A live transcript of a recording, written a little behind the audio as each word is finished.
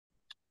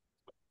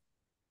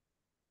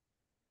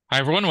Hi,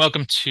 everyone.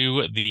 Welcome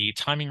to the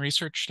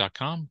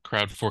TimingResearch.com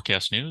crowd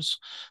forecast news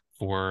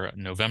for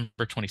November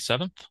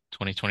 27th,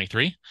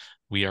 2023.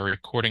 We are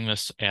recording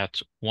this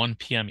at 1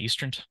 p.m.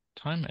 Eastern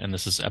Time, and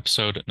this is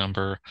episode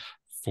number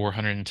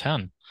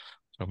 410.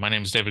 So my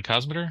name is David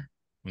Kosmeter.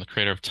 I'm the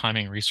creator of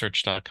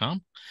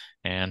TimingResearch.com,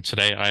 and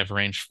today I have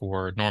arranged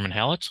for Norman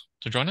Hallett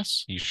to join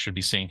us. You should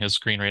be seeing his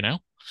screen right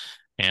now,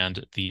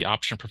 and the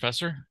option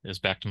professor is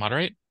back to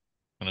moderate.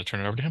 I'm going to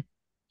turn it over to him.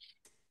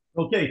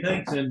 Okay,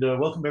 thanks, and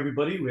welcome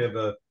everybody. We have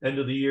a end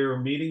of the year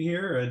meeting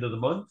here, end of the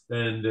month,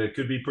 and it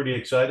could be pretty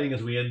exciting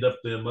as we end up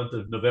the month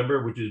of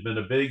November, which has been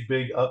a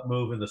big up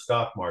move in the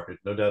stock market,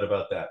 no doubt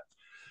about that.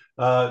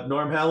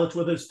 Norm Hallett's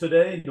with us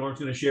today. Norm's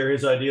going to share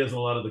his ideas on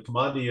a lot of the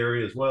commodity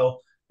area as well,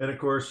 and of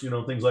course,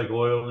 things like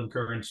oil and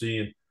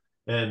currency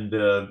and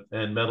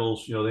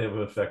metals. They have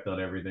an effect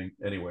on everything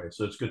anyway,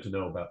 so it's good to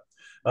know about.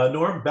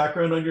 Norm,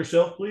 background on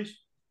yourself, please.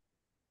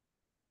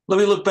 Let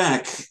me look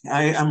back.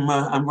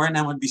 I'm right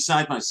now. I'm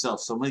beside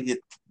myself. So let me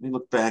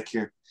look back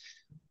here.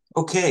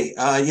 Okay.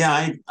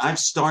 Yeah, I've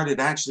started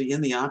actually in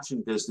the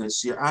option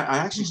business. Yeah, I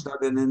actually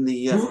started in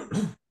the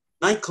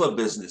nightclub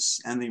business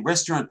and the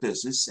restaurant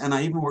business, and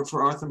I even worked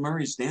for Arthur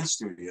Murray's dance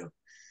studio.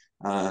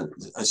 I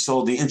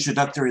sold the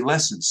introductory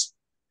lessons.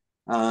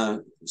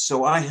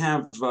 So I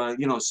have,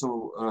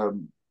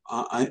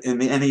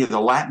 in any of the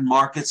Latin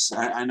markets,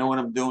 I know what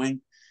I'm doing.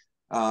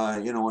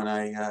 When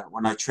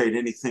I trade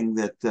anything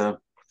that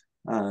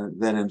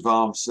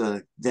involves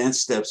dance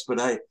steps. But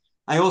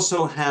I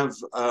also have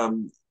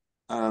in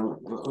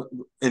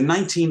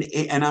 19,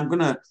 and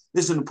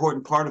this is an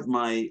important part of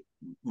my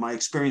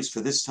experience for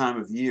this time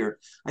of year.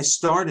 I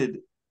started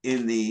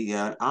in the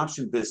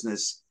option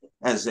business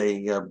as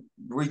a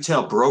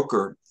retail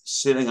broker,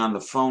 sitting on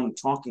the phone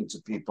talking to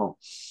people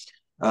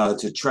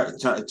to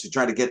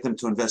try to get them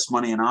to invest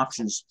money in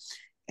options.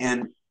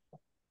 And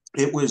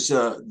it was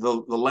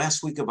the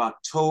last week of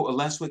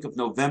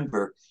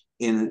November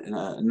in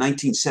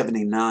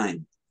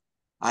 1979.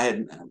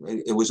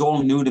 It was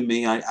all new to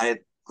me. I had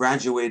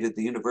graduated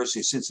the University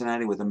of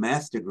Cincinnati with a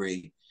math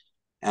degree,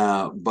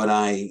 but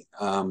I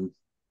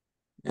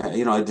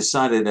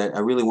decided I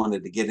really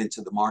wanted to get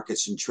into the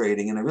markets and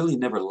trading, and I really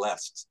never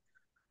left.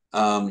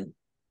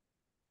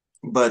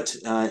 But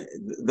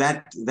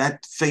that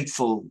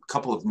fateful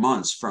couple of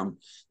months from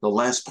the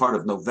last part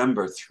of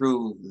November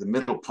through the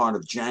middle part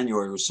of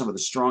January was some of the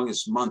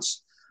strongest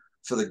months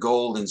for the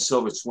gold and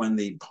silver. It's when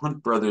the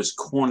Hunt brothers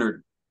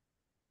cornered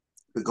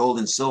the gold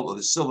and silver,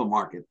 the silver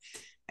market,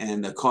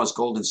 and caused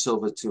gold and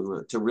silver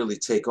to really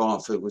take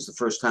off. It was the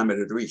first time it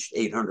had reached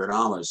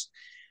 $800.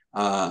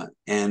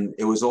 And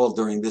it was all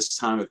during this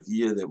time of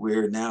year that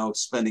we're now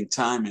spending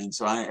time in.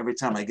 So every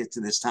time I get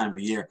to this time of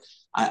year,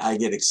 I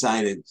get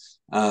excited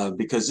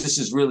because this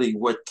is really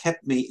what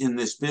kept me in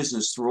this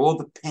business through all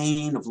the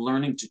pain of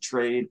learning to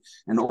trade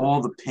and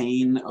all the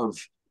pain of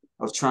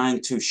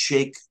trying to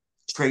shake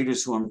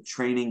traders who I'm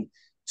training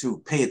to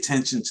pay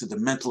attention to the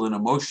mental and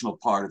emotional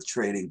part of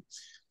trading.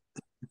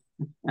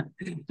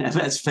 And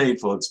that's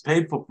painful. It's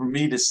painful for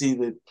me to see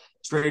that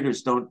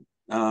traders don't,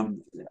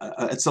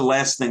 it's the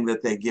last thing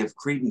that they give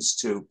credence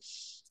to.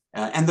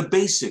 And the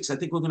basics. I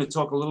think we're going to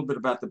talk a little bit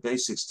about the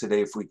basics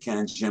today if we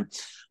can, Jim.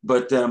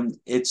 But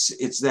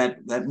it's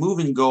that move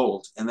in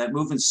gold and that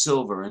move in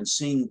silver, and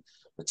seeing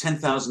a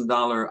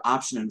 $10,000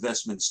 option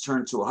investments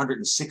turn to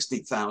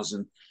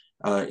 $160,000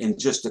 in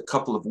just a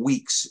couple of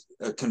weeks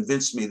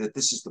convinced me that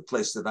this is the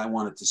place that I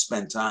wanted to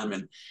spend time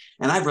in.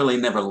 And I've really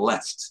never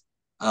left.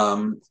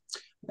 In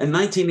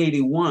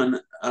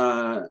 1981,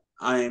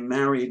 I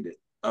married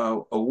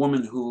a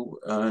woman who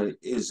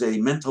is a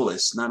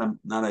mentalist, not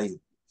a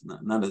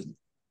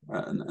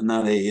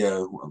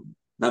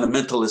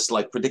mentalist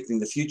like predicting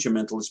the future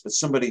mentalist, but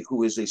somebody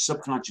who is a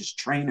subconscious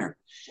trainer,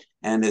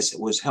 and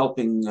was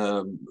helping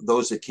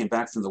those that came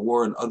back from the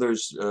war and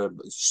others,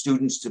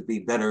 students, to be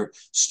better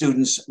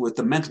students with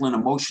the mental and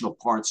emotional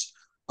parts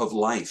of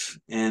life.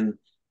 And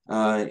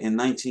in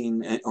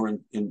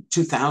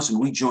 2000,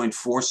 we joined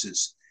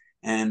forces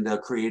and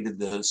created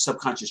the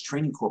Subconscious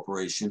Training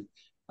Corporation,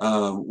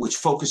 which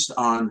focused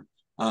on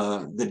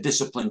the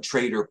disciplined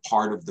trader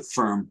part of the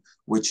firm,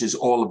 which is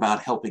all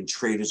about helping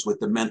traders with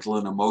the mental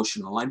and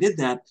emotional. I did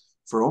that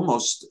for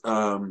almost,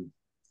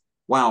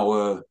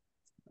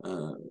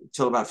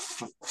 till about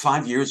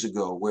 5 years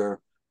ago, where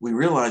we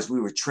realized we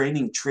were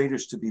training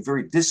traders to be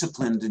very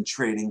disciplined in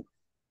trading,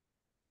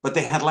 but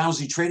they had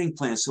lousy trading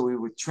plans. So we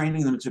were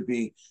training them to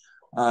be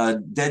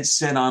dead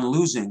set on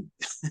losing.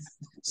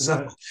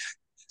 So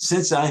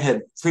since I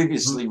had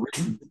previously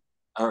written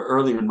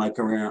earlier in my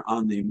career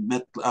on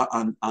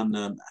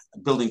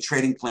building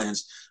trading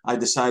plans, I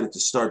decided to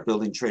start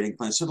building trading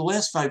plans. So the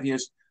last 5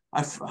 years,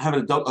 I've had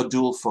a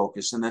dual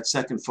focus, and that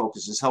second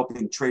focus is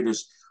helping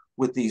traders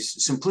with the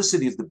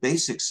simplicity of the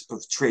basics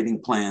of trading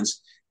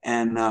plans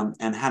and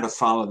how to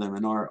follow them.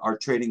 And our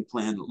trading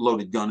plan,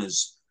 Loaded Gun,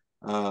 is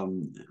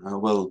and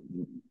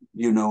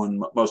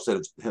most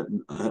of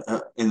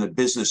in the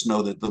business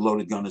know that the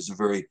Loaded Gun is a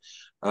very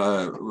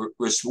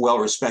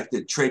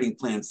well-respected trading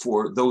plan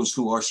for those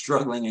who are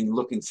struggling and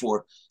looking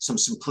for some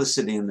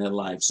simplicity in their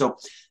life. So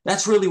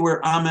that's really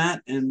where I'm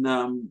at. And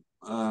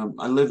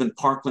I live in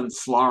Parkland,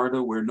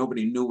 Florida, where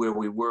nobody knew where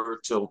we were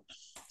till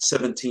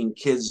 17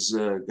 kids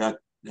got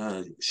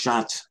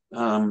shot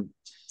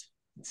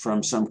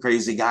from some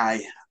crazy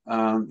guy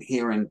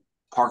here in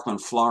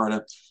Parkland,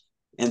 Florida.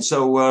 And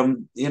so,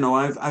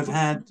 I've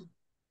had,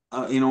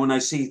 when I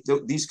see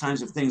these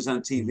kinds of things on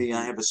TV,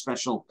 I have a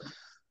special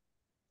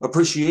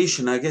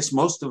appreciation. I guess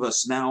most of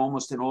us now,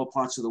 almost in all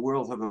parts of the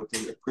world, have an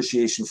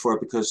appreciation for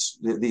it, because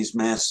these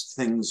mass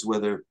things,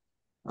 whether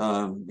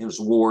it was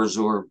wars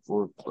or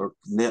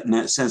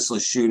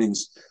senseless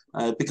shootings,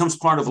 it becomes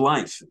part of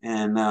life.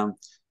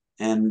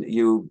 And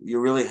you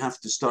really have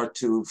to start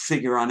to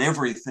figure on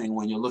everything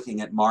when you're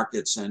looking at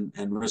markets and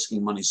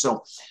risking money.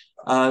 So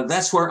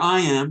that's where I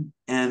am,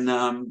 and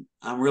I'm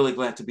really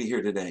glad to be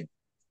here today.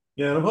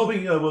 Yeah, and I'm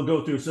hoping we'll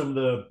go through some of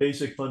the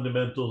basic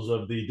fundamentals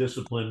of the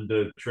disciplined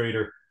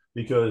trader,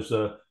 because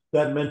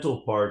that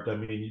mental part, I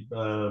mean,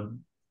 no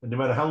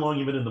matter how long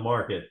you've been in the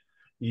market,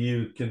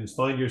 you can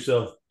find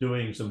yourself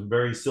doing some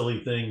very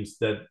silly things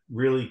that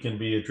really can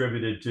be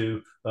attributed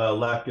to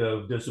lack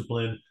of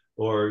discipline,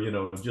 or,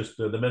 just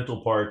the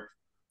mental part,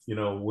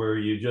 where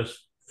you just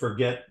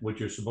forget what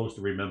you're supposed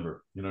to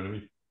remember. You know what I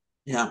mean?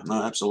 Yeah,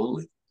 no,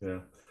 absolutely. Yeah.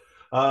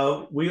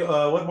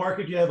 What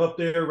market do you have up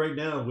there right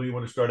now? We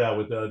want to start out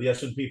with the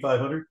S&P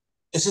 500.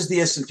 This is the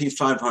S&P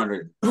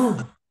 500.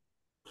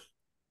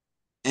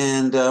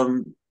 And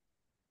do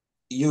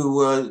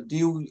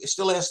you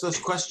still ask those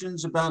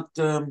questions about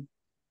it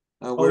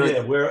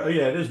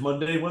is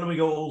Monday. Why don't we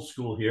go old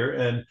school here?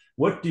 And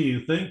what do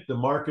you think the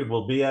market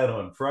will be at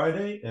on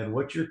Friday? And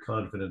what's your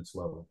confidence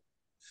level?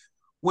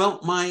 Well,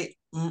 my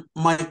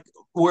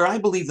where I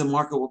believe the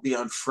market will be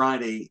on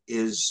Friday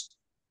is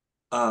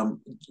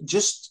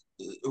just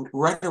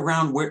right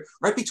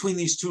between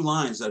these two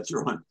lines I've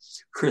drawn,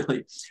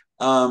 really.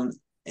 I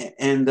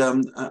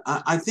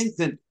think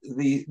that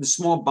the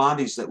small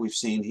bodies that we've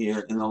seen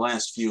here in the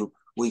last few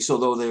weeks,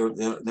 although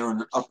they're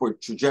on an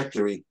upward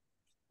trajectory,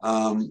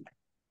 I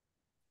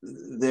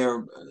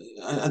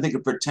think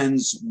it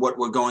pretends what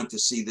we're going to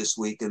see this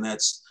week, and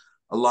that's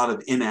a lot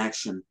of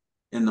inaction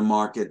in the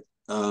market,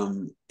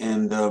 and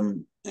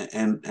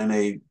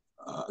a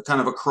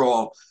kind of a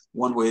crawl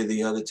one way or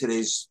the other.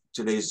 Today's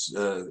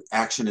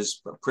action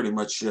is pretty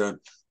much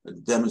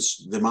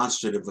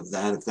demonstrative of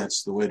that, if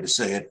that's the way to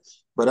say it.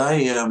 But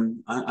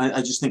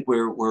I just think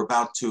we're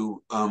about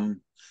to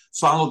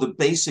follow the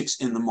basics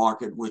in the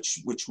market,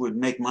 which would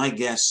make my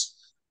guess.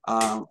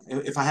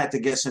 If I had to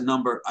guess a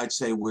number, I'd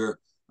say we're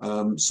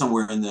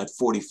somewhere in that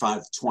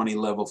 45.20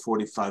 level,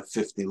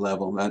 45.50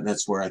 level.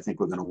 That's where I think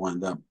we're going to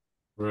wind up.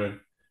 Right.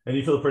 And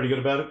you feel pretty good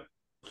about it?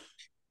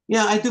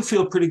 Yeah, I do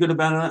feel pretty good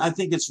about it. I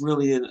think it's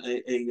really a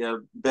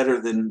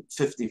better than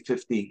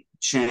 50-50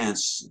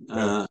 chance.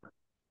 Yeah.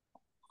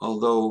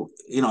 Although,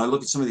 I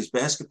look at some of these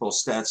basketball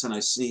stats and I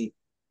see,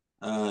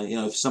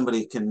 if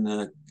somebody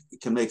can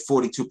make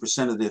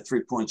 42% of their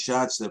 3-point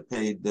shots, they're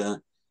paid,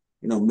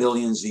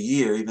 millions a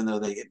year, even though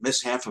they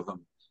miss half of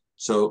them.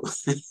 So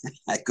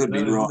I could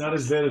be wrong. Not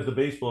as bad as the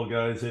baseball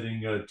guys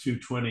hitting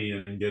 220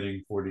 and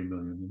getting 40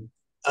 million.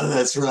 Oh,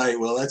 that's right.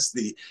 Well, that's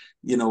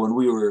when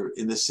we were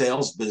in the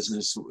sales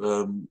business,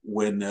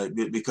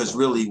 because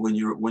really when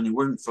you're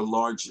working for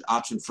large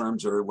option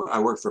firms, or I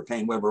work for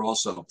Payne Weber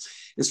also,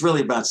 it's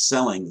really about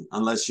selling,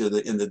 unless you're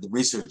in the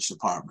research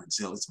department.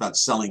 It's about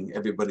selling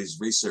everybody's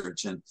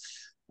research, and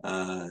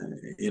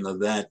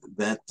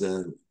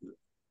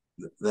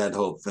that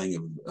whole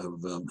thing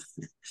of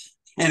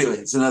anyway,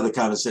 it's another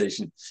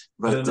conversation.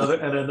 But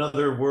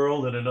another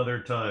world and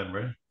another time,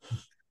 right?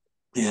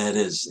 Yeah, it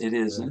is. It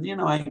is. Yeah.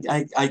 And,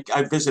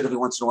 I visit every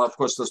once in a while. Of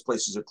course, those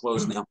places are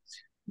closed now.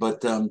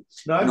 But now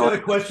I've got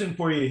a question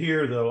for you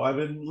here, though. I've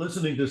been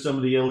listening to some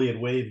of the Elliott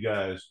Wave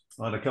guys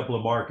on a couple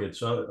of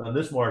markets. On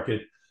this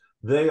market,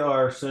 they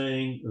are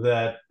saying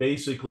that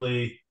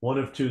basically one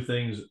of two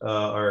things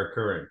are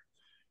occurring.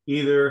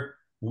 Either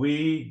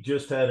we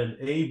just had an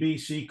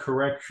ABC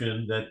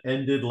correction that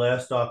ended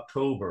last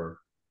October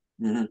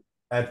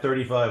at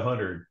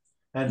 3,500.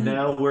 And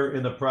now we're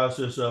in the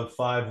process of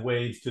 5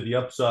 waves to the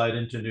upside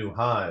into new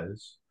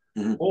highs,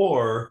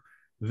 or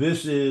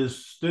this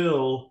is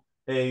still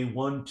a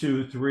 1,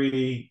 2,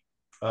 3,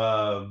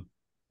 counter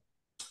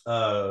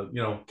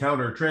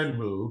trend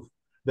move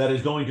that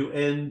is going to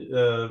end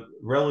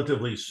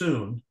relatively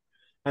soon,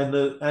 and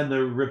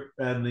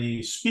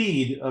the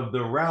speed of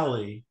the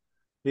rally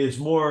is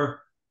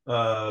more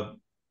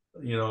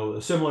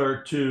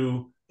similar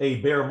to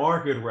a bear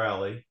market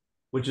rally,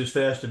 which is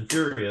fast and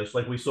furious,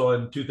 like we saw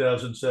in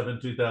 2007,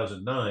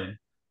 2009,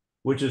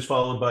 which is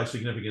followed by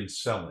significant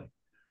selling.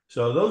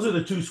 So those are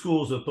the two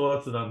schools of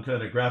thought that I'm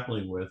kind of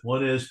grappling with.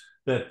 One is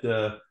that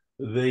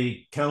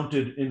they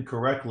counted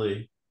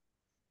incorrectly,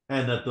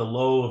 and that the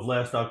low of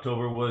last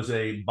October was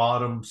a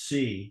bottom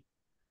C,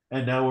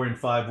 and now we're in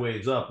 5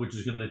 waves up, which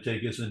is going to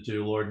take us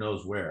into Lord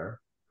knows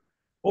where.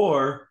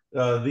 Or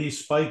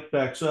these spike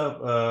backs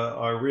up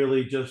are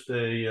really just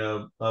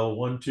a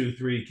 1, 2,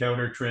 3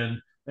 counter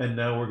trend, and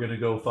now we're going to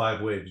go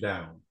 5 waves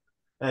down,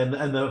 and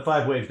the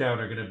 5 waves down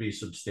are going to be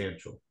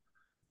substantial.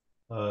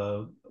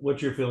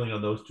 What's your feeling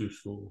on those two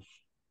schools?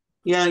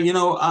 Yeah,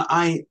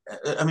 I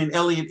mean,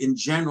 Elliott in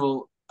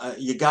general,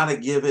 you got to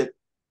give it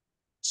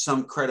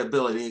some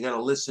credibility. You got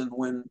to listen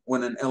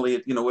when an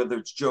Elliott, whether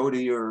it's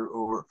Jody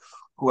or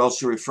who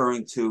else you're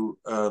referring to,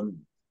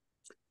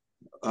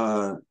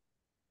 uh,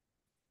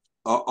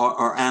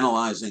 are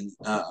analyzing,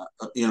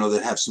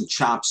 that have some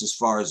chops as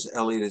far as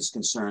Elliott is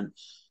concerned.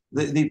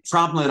 The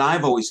problem that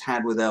I've always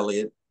had with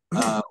Elliott,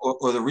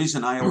 or the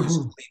reason I always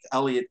leave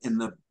Elliott in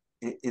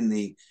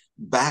the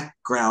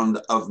background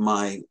of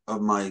my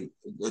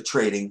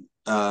trading,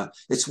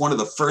 it's one of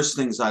the first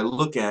things I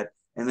look at,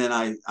 and then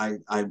I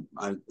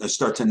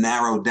start to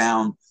narrow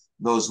down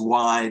those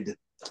wide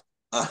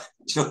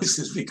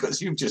choices,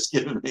 because you've just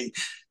given me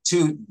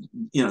two,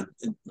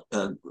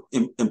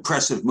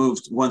 impressive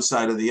moves, one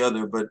side or the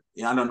other. But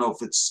I don't know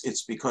if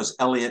it's because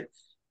Elliott.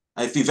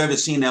 If you've ever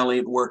seen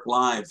Elliott work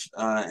live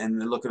and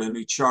look at a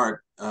new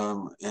chart,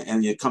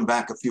 and you come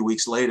back a few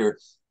weeks later,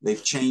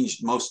 they've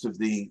changed most of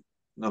the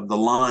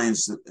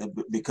lines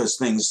because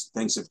things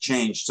have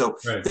changed. So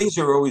Right.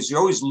 you're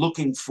always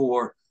looking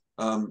for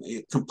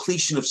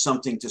completion of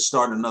something to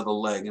start another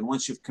leg. And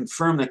once you've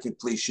confirmed that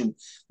completion,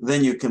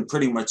 then you can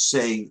pretty much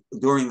say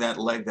during that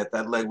leg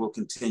that leg will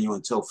continue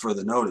until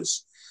further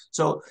notice.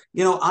 So,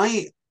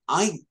 I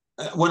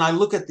when I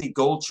look at the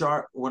gold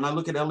chart, when I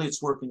look at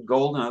Elliott's work in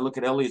gold, and I look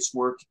at Elliott's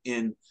work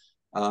in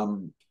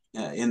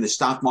the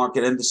stock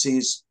market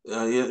indices,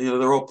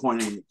 they're all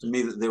pointing to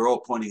me. They're all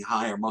pointing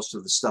higher. Most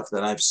of the stuff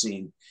that I've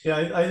seen.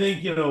 Yeah, I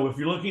think, if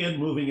you're looking at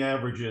moving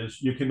averages,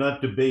 you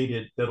cannot debate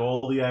it that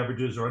all the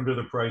averages are under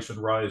the price and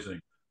rising.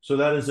 So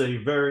that is a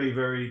very,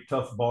 very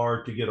tough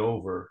bar to get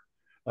over,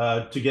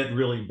 to get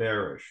really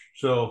bearish.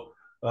 So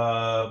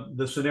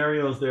the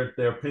scenarios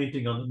they're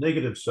painting on the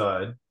negative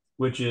side,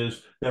 which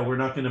is that we're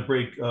not going to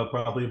break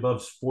probably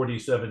above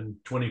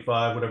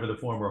 47.25, whatever the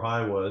former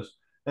high was,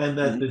 and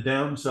that the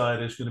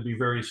downside is going to be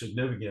very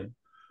significant,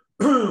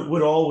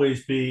 would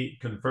always be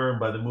confirmed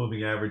by the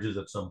moving averages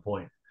at some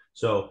point.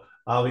 So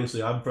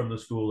obviously, I'm from the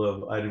school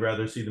of I'd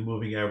rather see the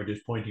moving averages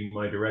pointing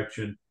my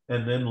direction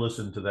and then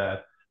listen to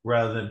that,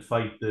 rather than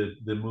fight the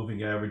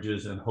moving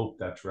averages and hope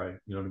that's right.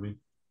 You know what I mean?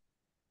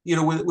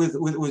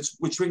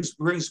 Which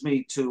brings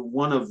me to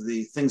one of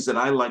the things that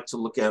I like to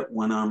look at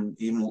when I'm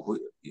even,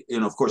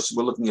 of course,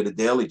 we're looking at a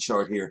daily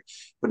chart here,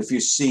 but if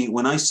you see,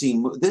 when I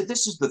see,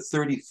 this is the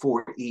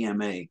 34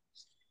 EMA.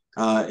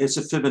 It's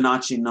a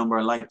Fibonacci number.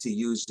 I like to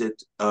use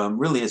it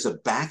really as a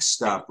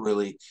backstop,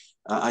 really.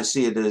 I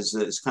see it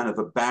as kind of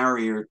a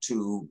barrier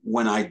to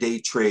when I day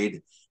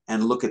trade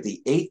and look at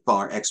the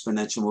 8-bar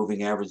exponential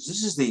moving average.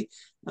 This is a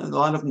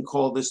lot of them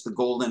call this the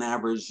golden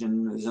average,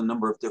 and there's a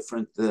number of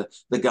different, the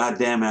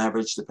goddamn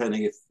average,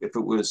 depending if it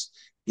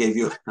gave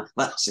you a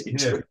lousy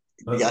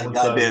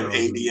goddamn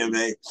 8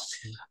 EMA.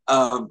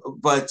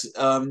 But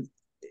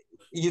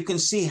you can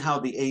see how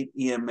the 8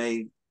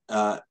 EMA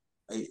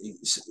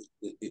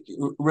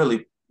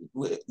really,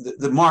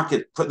 the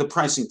market, the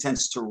pricing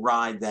tends to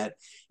ride that.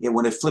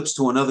 When it flips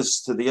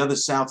to the other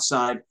south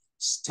side,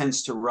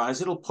 tends to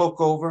rise. It'll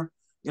poke over,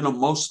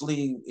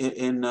 mostly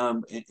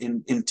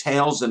in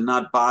tails and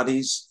not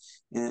bodies.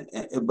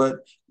 But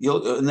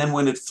and then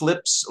when it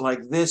flips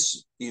like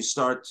this, you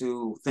start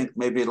to think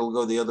maybe it'll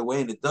go the other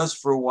way, and it does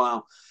for a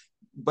while.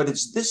 But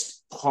it's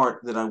this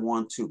part that I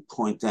want to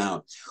point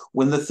out.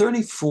 When the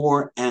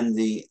 34 and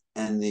the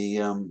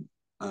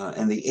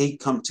 8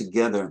 come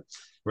together,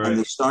 Right. and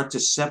they start to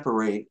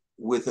separate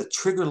with a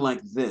trigger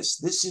like this.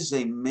 This is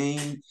a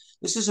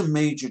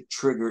major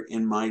trigger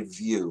in my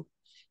view.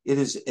 It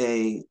is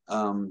an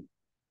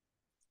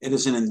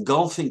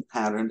engulfing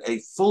pattern,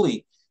 a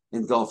fully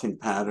engulfing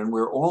pattern,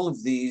 where all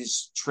of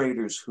these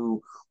traders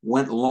who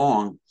went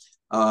long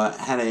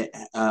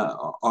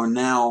are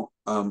now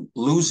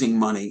losing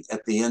money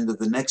at the end of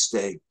the next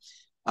day,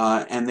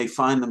 and they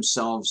find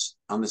themselves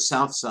on the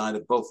south side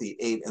of both the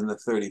 8 and the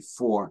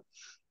 34.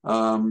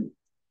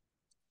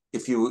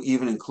 If you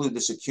even include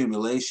this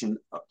accumulation,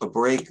 a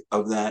break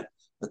of that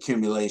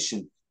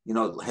accumulation,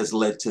 has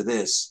led to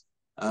this.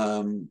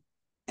 And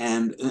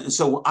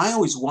so I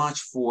always watch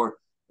for,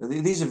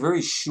 these are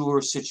very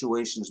sure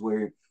situations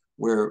where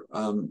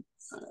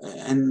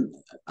and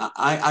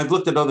I've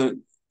looked at other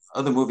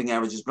moving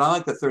averages, but I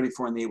like the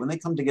 34 and the 8 when they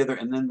come together,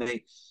 and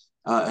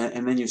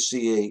then you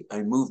see a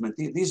movement.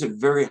 These are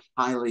very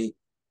highly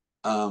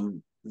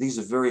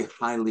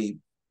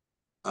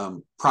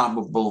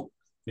probable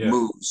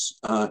moves.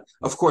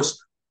 Of course,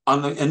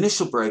 on the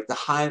initial break, the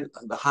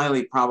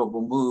highly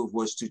probable move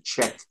was to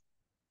check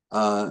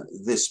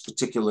this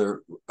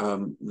particular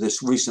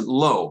this recent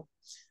low,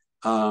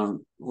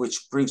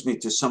 which brings me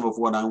to some of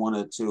what I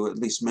wanted to at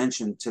least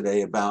mention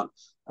today about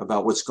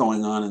what's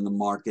going on in the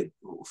market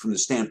from the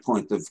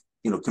standpoint of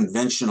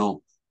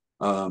conventional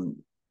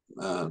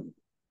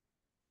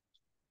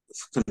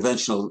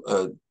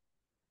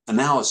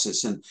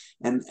analysis. And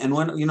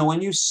when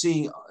when you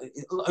see,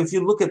 if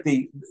you look at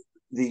the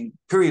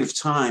period of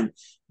time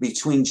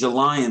between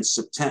July and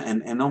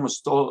September and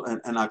almost all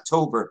and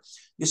October,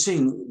 you're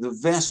seeing the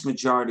vast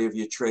majority of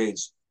your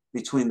trades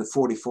between the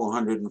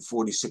 4,400 and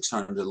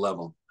 4,600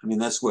 level. I mean,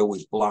 that's where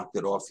we've blocked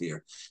it off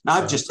here. Now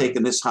I've just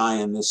taken this high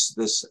and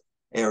this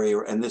area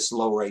and this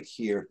low right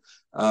here.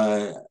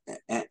 And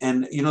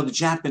the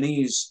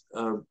Japanese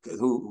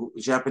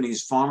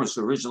Japanese farmers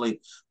who originally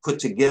put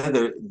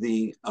together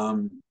the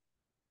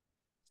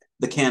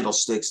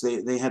candlesticks,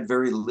 they had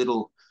very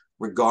little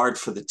regard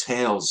for the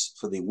tails,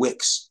 for the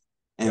wicks,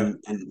 and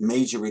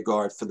major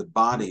regard for the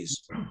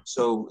bodies.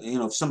 So,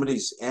 if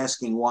somebody's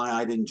asking why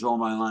I didn't draw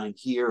my line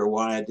here or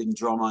why I didn't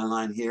draw my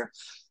line here,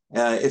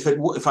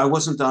 if I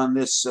wasn't on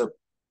this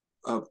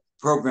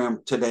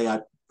program today,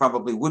 I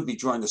probably would be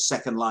drawing a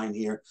second line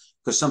here,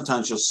 because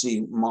sometimes you'll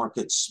see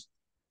markets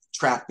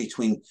trapped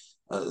between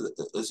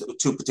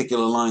two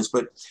particular lines.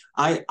 But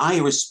I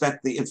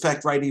respect in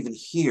fact, right even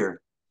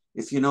here,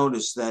 if you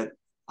notice that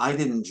I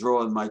didn't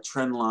draw my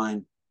trend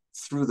line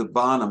through the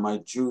bottom,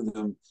 I drew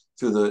them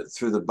through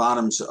the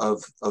bottoms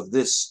of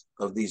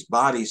these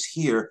bodies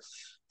here.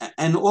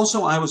 And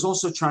also, I was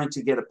also trying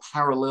to get a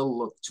parallel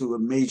look to a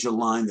major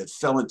line that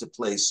fell into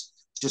place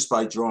just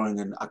by drawing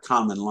a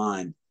common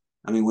line.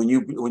 I mean, when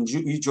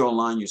you draw a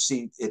line, you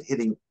see it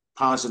hitting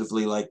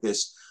positively like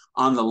this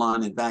on the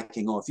line and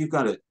backing off. You've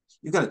got a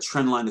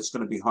trend line that's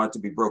going to be hard to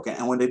be broken.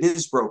 And when it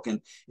is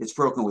broken, it's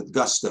broken with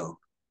gusto,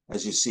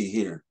 as you see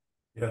here.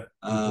 Yeah.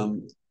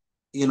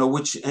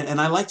 Which, and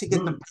I like to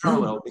get them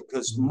parallel,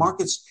 because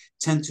markets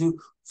tend to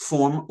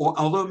form,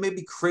 although it may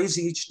be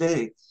crazy each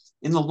day,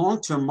 in the long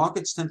term,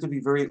 markets tend to be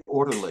very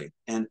orderly.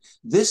 And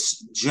this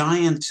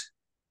giant,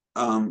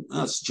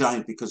 it's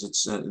giant because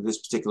it's this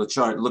particular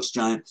chart looks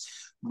giant,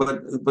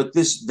 but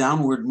this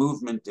downward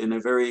movement in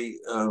a very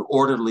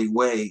orderly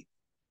way,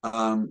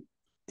 and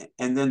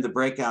then the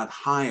breakout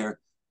higher,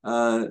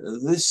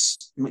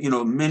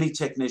 many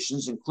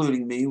technicians,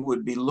 including me,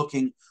 would be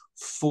looking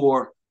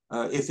for,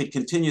 if it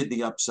continued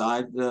the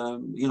upside, to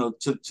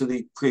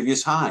the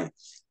previous high.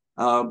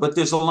 But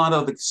there's a lot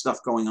of other stuff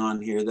going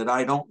on here that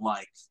I don't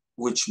like,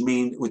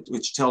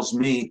 which tells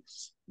me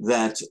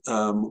that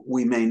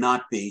we may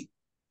not be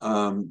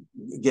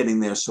getting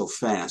there so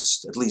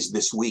fast, at least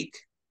this week.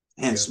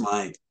 Hence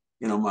my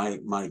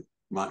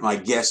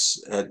guess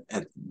at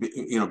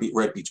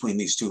right between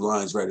these two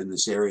lines, right in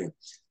this area.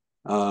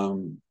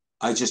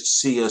 I just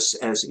see us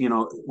as,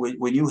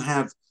 when you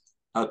have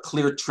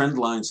clear trend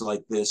lines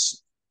like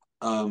this,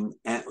 and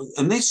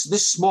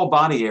this small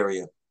body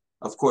area,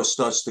 of course,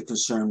 starts to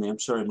concern me. I'm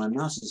sorry, my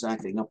mouse is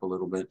acting up a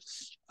little bit.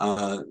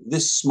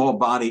 This small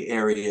body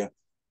area,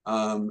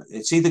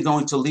 it's either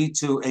going to lead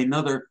to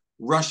another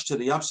rush to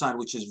the upside,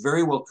 which is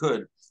very well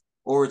could,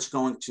 or it's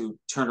going to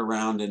turn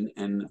around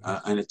and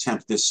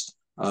attempt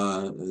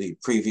the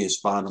previous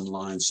bottom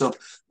line. So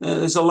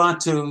there's a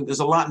lot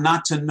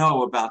not to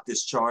know about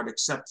this chart,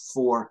 except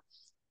for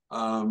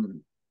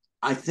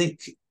I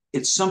think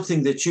it's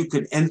something that you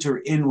could enter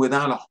in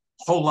without a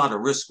whole lot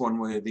of risk one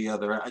way or the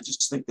other. I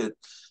just think that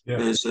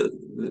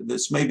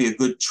this may be a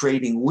good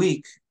trading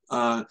week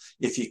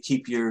if you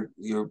keep your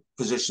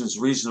positions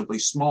reasonably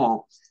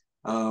small.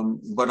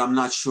 But I'm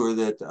not sure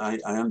that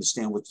I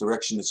understand what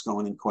direction it's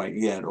going in quite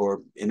yet,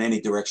 or in any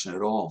direction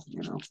at all.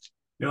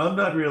 I'm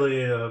not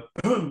really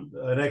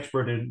an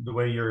expert in the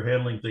way you're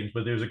handling things,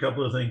 but there's a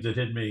couple of things that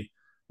hit me.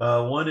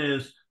 One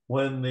is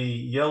when the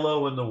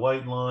yellow and the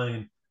white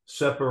line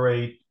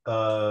separate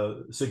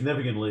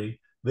significantly,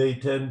 they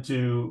tend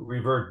to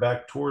revert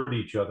back toward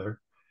each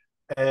other.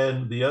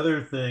 And the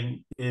other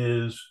thing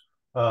is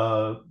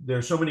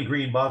there's so many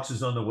green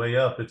boxes on the way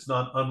up. It's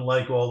not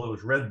unlike all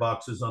those red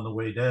boxes on the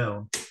way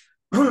down.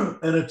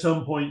 And at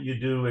some point you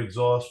do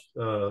exhaust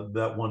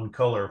that one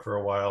color for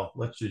a while.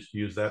 Let's just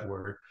use that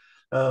word.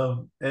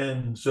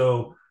 And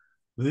so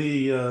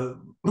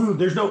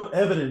there's no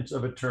evidence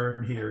of a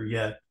turn here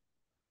yet,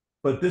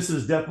 but this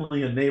is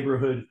definitely a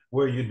neighborhood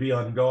where you'd be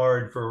on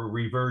guard for a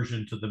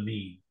reversion to the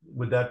mean.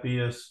 Would that be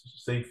a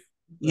safe?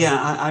 Yeah,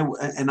 I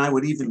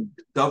would even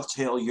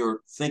dovetail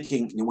your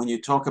thinking when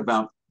you talk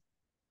about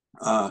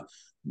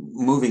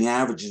moving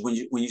averages. When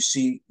you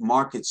see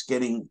markets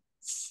getting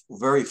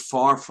very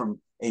far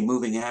from a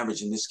moving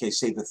average, in this case,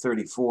 say the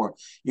 34,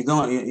 you're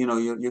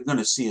going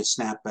to see a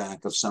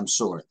snapback of some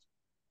sort.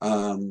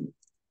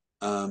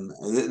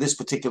 This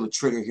particular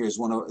trigger here is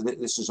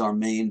this is our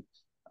main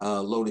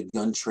loaded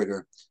gun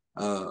trigger,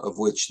 of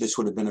which this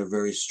would have been a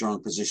very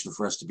strong position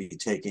for us to be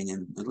taking,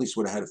 and at least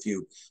would have had a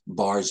few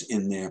bars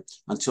in there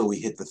until we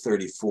hit the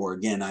 34.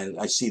 Again,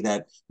 I see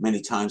that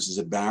many times as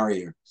a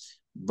barrier.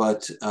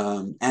 But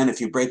and if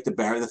you break the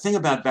barrier, the thing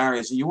about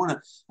barriers,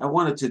 I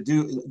wanted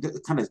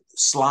to kind of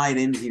slide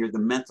in here the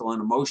mental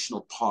and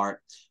emotional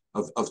part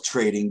of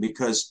trading,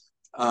 because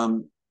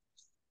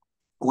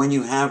when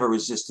you have a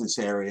resistance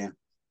area,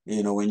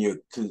 when you're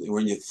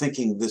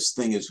thinking this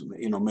thing is,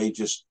 may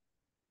just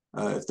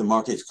if the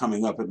market's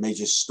coming up, it may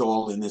just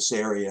stall in this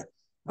area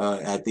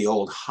at the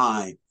old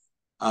high.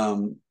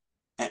 And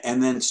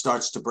and then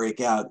starts to break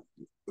out.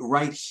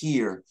 Right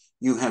here,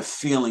 you have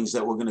feelings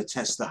that we're going to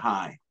test the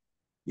high.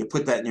 You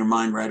put that in your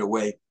mind right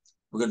away.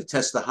 We're going to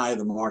test the high of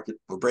the market.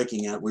 We're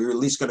breaking out. We're at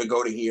least going to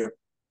go to here.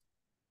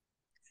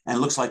 And it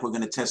looks like we're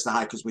going to test the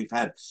high because we've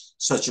had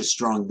such a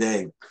strong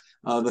day.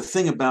 The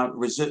thing about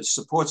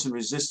supports and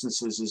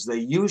resistances is they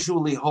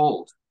usually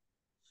hold.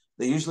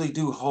 They usually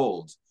do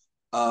hold.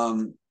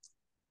 Holding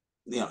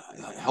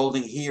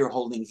here,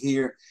 holding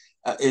here.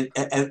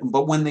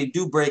 But when they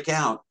do break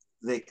out,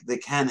 they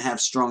can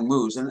have strong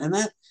moves. And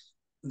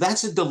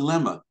that's a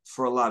dilemma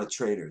for a lot of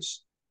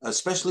traders,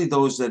 especially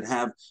those that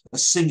have a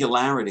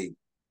singularity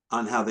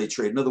on how they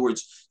trade. In other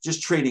words,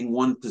 just trading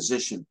one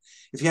position.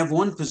 If you have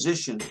one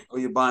position, or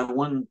you buy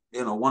one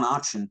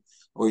option,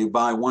 or you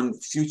buy one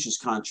futures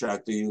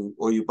contract,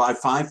 or you buy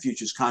 5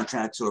 futures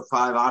contracts or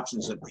 5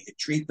 options, and you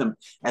treat them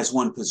as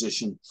one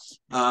position,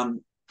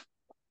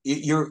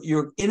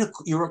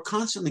 you're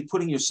constantly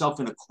putting yourself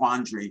in a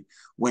quandary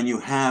when you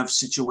have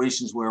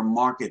situations where a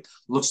market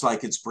looks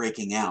like it's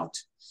breaking out.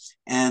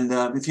 And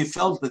if you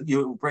felt that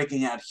you were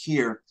breaking out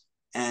here,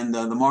 and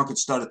the market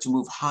started to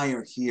move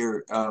higher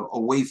here,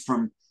 away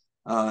from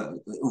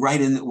right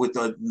in with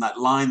that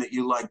line that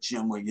you like,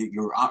 Jim, where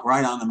you're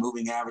right on the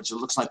moving average, it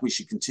looks like we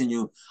should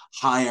continue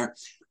higher.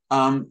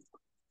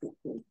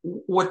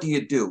 What do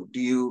you do?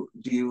 Do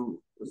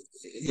you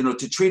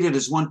to treat it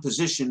as one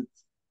position?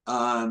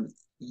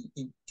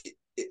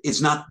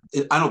 It's not.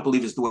 I don't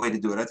believe is the way to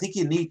do it. I think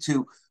you need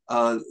to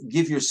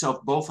give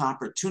yourself both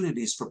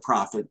opportunities for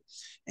profit.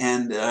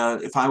 And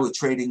if I were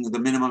trading the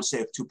minimum,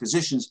 say, of 2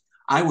 positions,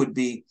 I would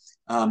be,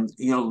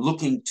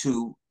 looking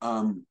to.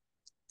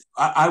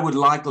 I would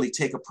likely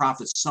take a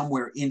profit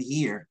somewhere in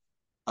here,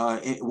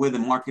 where the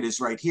market is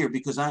right here,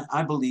 because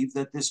I believe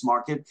that this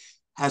market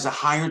has a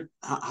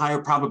higher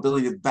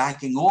probability of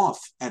backing off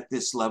at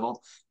this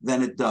level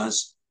than it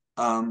does,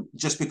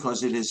 just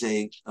because it is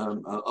a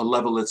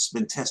level that's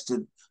been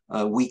tested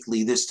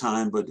weekly this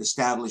time, but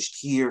established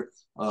here.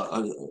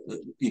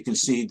 You can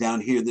see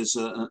down here there's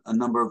a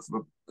number of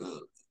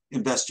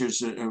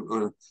investors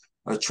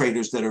or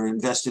traders that are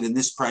invested in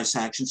this price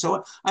action.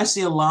 So I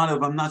see a lot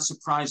of. I'm not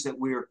surprised that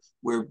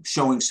we're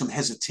showing some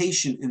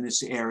hesitation in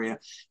this area.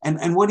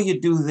 And what do you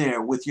do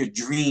there with your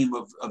dream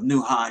of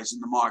new highs in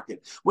the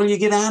market? Well, you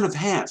get out of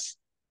half,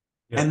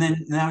 and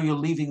then now you're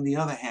leaving the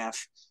other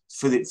half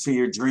for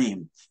your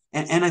dream.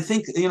 And I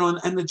think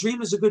and the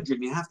dream is a good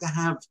dream. You have to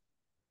have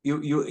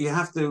you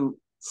have to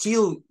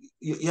feel.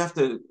 You have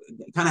to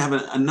kind of have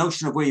a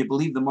notion of where you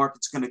believe the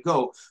market's going to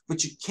go,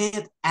 but you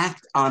can't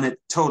act on it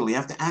totally. You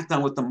have to act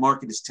on what the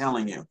market is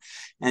telling you.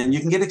 And you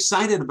can get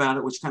excited about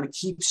it, which kind of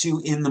keeps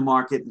you in the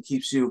market and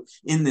keeps you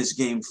in this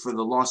game for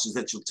the losses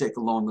that you'll take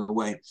along the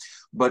way.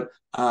 But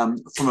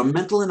from a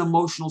mental and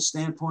emotional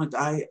standpoint,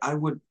 I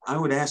would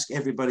ask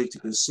everybody to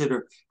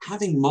consider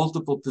having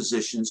multiple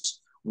positions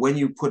when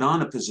you put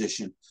on a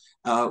position,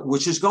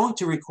 which is going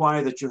to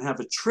require that you have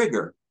a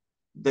trigger,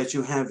 that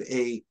you have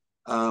a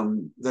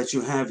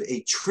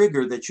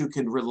trigger that you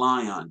can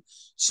rely on,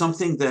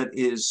 something that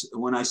is,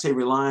 when I say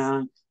rely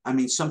on, I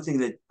mean something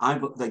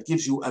that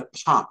gives you a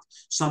pop,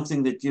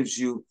 something that gives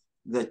you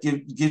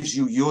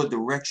your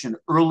direction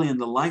early in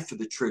the life of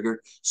the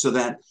trigger, so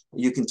that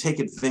you can take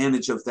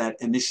advantage of that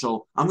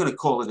initial. I'm going to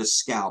call it a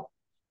scalp.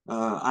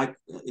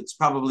 It's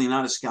probably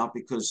not a scalp,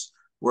 because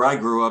where I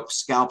grew up,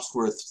 scalps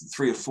were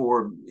 3 or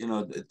 4,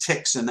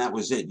 ticks, and that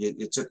was it.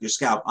 You took your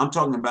scalp. I'm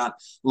talking about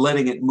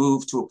letting it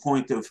move to a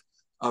point of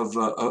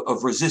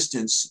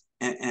resistance,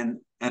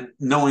 and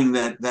knowing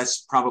that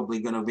that's probably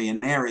going to be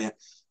an area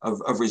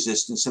of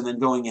resistance, and then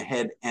going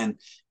ahead and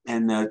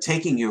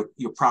taking your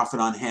profit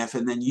on half,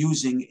 and then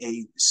using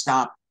a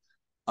stop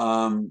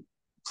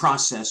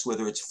process,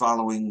 whether it's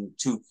following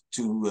two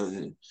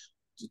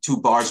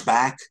bars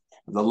back,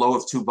 the low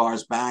of 2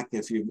 bars back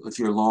if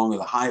you're long, or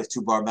the high of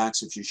 2 bar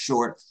backs if you're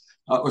short,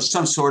 or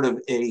some sort of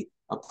a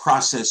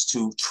process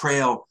to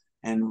trail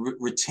and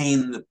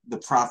retain the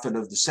profit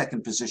of the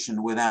second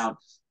position without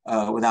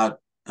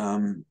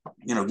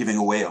giving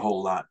away a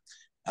whole lot,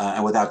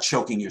 and without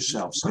choking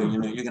yourself. So you're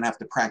going to have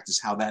to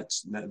practice how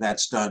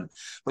that's done.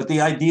 But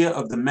the idea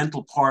of the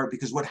mental part,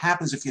 because what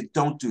happens if you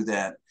don't do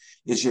that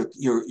is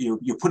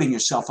you're putting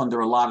yourself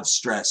under a lot of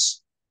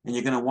stress, and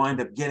you're going to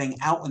wind up getting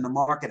out when the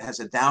market has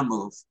a down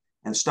move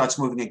and starts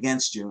moving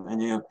against you,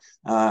 and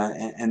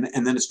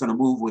and then it's going to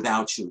move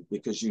without you,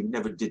 because you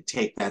never did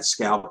take that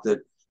scalp that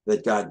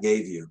God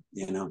gave you.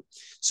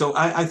 So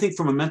I think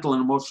from a mental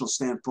and emotional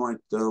standpoint,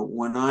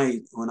 when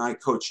I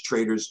coach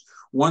traders,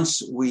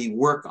 once we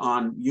work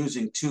on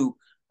using 2,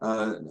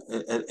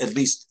 at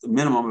least a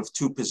minimum of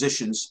 2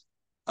 positions,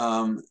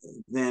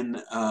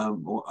 then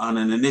on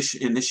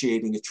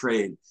initiating a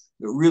trade,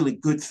 really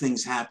good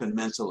things happen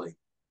mentally.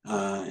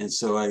 And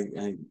so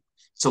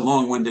it's a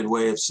long-winded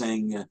way of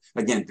saying,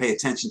 again, pay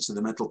attention to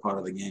the mental part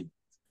of the game.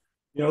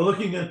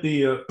 Looking at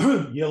the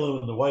yellow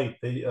and the white,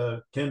 they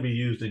can be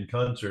used in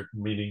concert,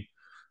 meaning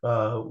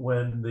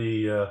when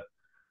the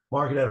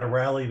market had a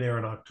rally there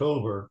in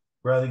October,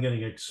 rather than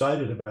getting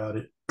excited about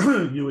it,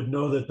 you would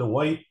know that the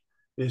white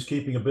is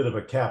keeping a bit of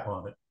a cap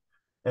on it.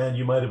 And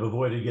you might have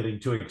avoided getting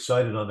too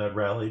excited on that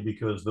rally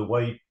because the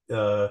white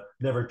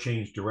never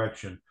changed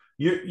direction.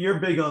 You're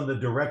big on the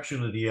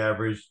direction of the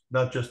average,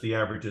 not just the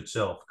average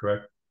itself,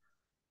 correct?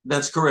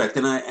 That's correct.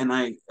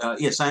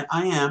 Yes, I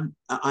am.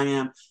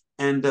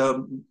 And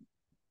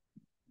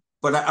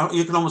but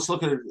you can almost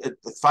look at it at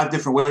 5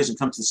 different ways and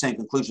come to the same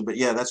conclusion. But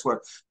yeah, that's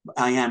where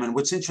I am. And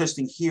what's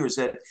interesting here is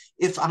that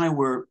if I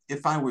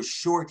was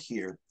short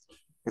here,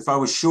 if I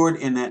was short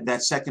in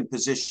that second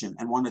position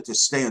and wanted to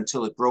stay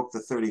until it broke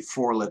the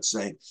 34, let's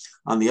say,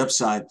 on the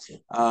upside,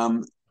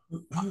 I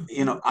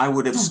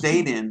would have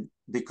stayed in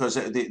because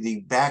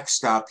the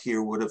backstop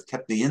here would have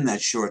kept me in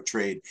that short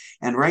trade.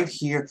 And right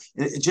here,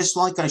 just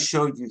like I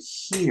showed you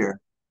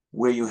here,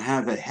 where you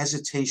have a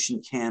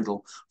hesitation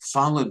candle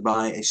followed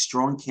by a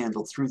strong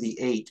candle through the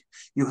 8,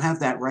 you have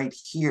that right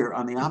here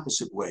on the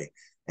opposite way.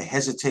 A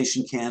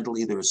hesitation candle,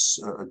 either a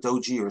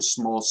doji or a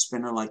small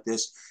spinner like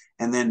this,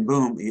 and then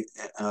boom,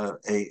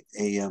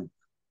 a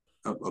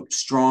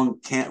strong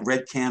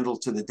red candle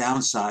to the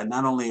downside.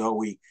 Not only are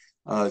we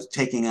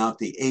taking out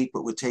the 8,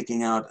 but we're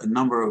taking out a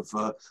number of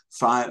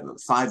 5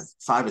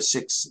 or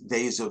 6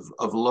 days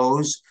of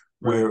lows.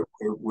 Right.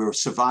 We're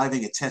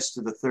surviving a test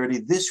of the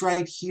 30. This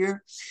right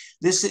here,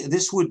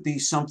 this would be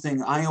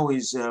something I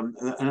always, and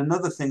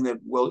another thing that,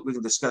 well, we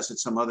can discuss it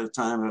some other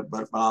time,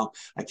 but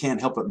I can't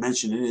help but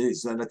mention it,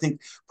 is that I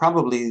think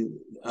probably,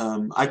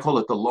 I call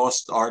it the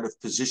lost art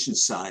of position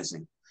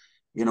sizing.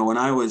 When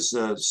I was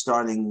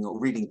starting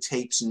reading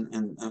tapes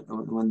and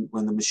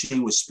when the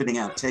machine was spitting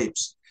out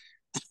tapes,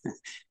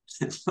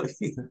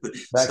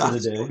 back in the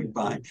day.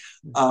 By.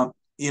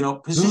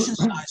 Position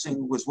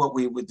sizing was what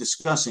we were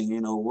discussing,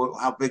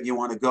 how big you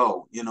want to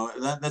go.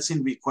 That seemed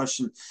to be a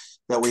question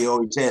that we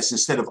always ask,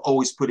 instead of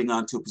always putting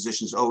on 2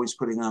 positions, always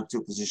putting on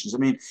 2 positions. I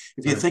mean,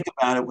 if you think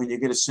about it, when you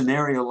get a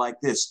scenario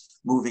like this,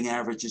 moving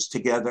averages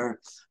together,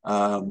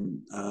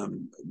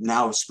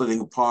 now splitting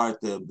apart,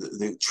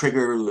 the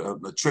trigger,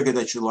 a trigger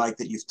that you like,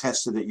 that you've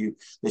tested, that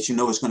you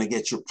know is going to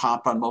get your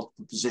pop on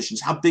multiple positions,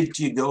 how big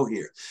do you go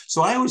here?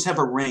 So I always have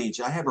a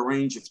range. I have a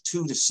range of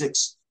 2 to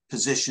 6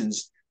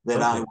 positions that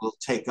I will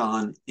take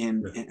on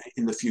in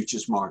the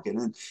futures market.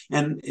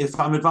 And if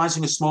I'm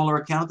advising a smaller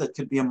account, that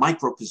could be a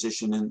micro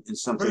position in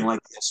something like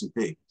the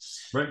S&P.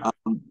 Right.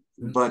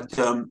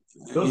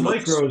 Those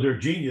micros are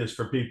genius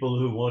for people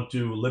who want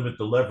to limit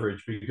the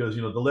leverage, because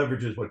the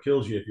leverage is what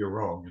kills you if you're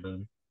wrong.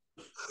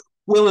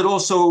 Well, it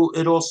also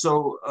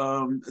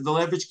the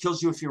leverage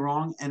kills you if you're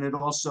wrong, and it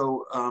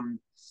also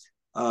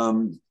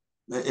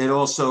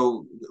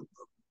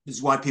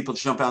is why people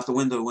jump out the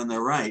window when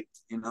they're right,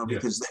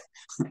 because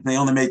they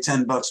only made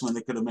 $10 when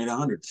they could have made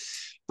 100.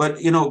 But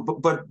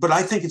but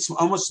I think it's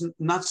almost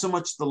not so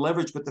much the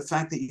leverage, but the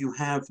fact that you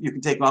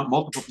can take on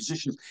multiple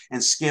positions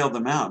and scale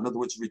them out. In other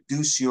words,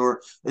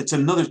 it's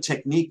another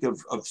technique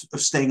of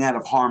staying out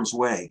of harm's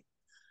way.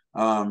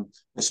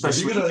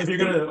 Especially if you're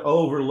gonna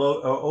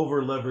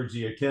over leverage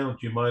the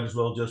account, you might as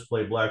well just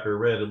play black or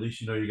red. At least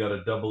you got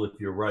a double if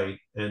you're right,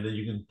 and then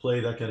you can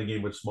play that kind of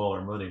game with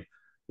smaller money.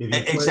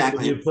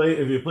 If you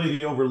play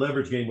the over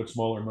leverage game with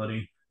smaller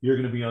money, you're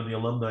going to be on the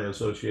alumni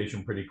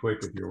association pretty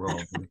quick if you're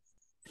wrong.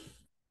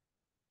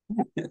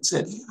 That's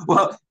it.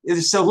 Well,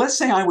 so let's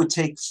say I would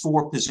take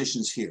 4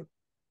 positions here,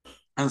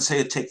 and let's say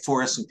I'd take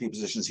 4 S&P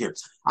positions here.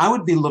 I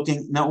would be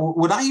looking now.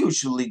 What I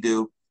usually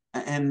do,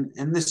 and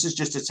this is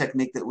just a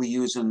technique that we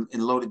use in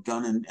loaded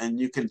gun, and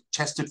you can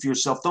test it for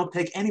yourself. Don't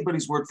take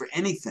anybody's word for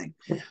anything.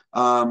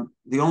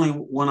 The only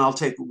one I'll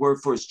take word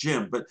for is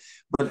Jim, but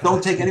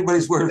don't take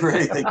anybody's word for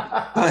anything.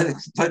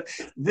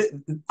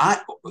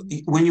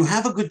 When you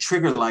have a good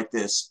trigger like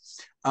this,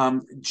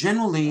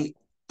 generally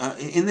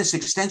in this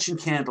extension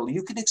candle,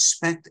 you can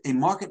expect a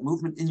market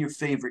movement in your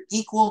favor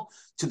equal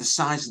to the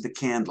size of the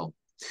candle.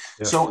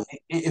 Yeah. So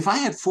if I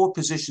had 4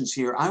 positions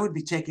here, I would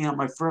be taking out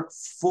my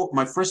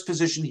first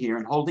position here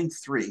and holding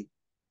 3.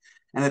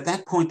 And at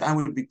that point, I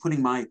would be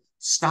putting my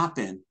stop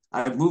in.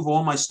 I'd move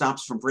all my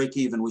stops from break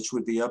even, which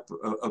would be up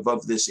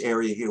above this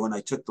area here when I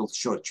took the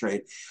short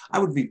trade. I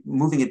would be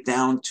moving it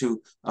down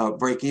to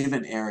break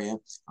even area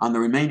on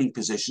the remaining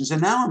positions.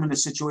 And now I'm in a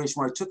situation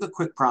where I took a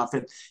quick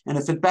profit. And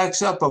if it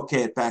backs up,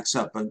 okay, it backs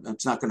up. But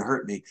it's not going to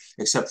hurt me,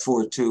 except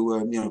for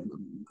to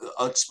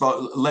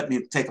let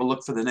me take a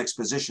look for the next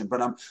position.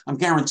 But I'm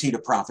guaranteed a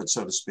profit,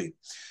 so to speak.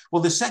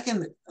 Well, the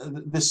second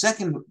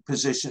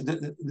position,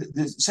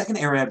 the second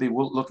area I'd be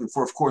looking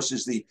for, of course,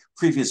 is the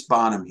previous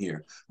bottom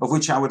here, of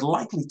which I would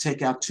likely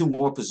take out 2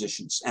 more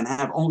positions and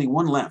have only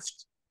 1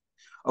 left,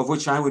 of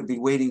which I would be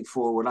waiting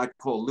for what I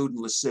call lewd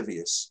and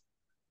lascivious,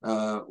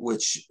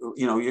 which,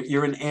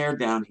 you're in air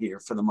down here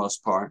for the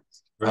most part.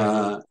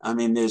 Right. I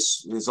mean,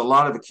 there's a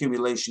lot of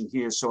accumulation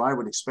here, so I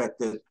would expect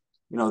that,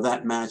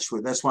 that match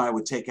that's why I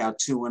would take out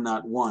 2 and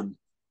not 1.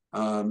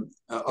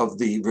 Of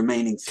the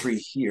remaining 3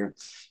 here,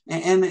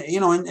 and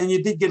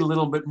you did get a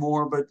little bit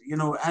more, but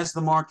as the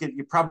market,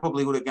 you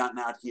probably would have gotten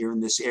out here in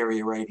this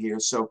area right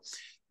here. So,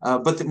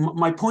 but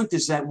my point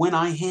is that when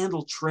I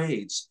handle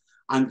trades,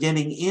 I'm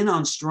getting in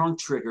on strong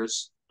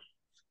triggers.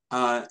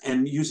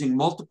 and using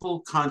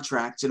multiple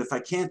contracts. And if I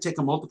can't take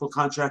a multiple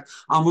contract,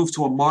 I'll move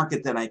to a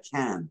market that I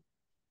can.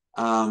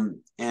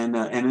 And in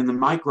the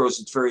micros,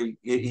 it's very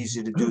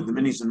easy to do. The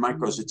minis and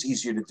micros, it's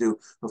easier to do,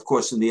 of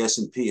course, in the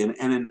S&P. And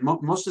in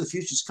most of the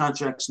futures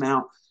contracts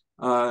now,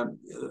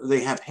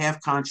 they have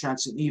half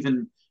contracts and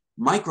even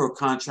micro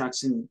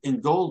contracts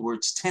in gold where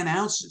it's 10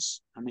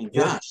 ounces. I mean,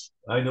 gosh.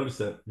 I noticed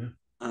that. Yeah.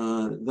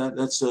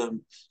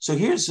 So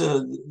here's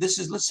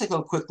let's take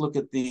a quick look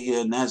at the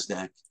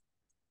NASDAQ.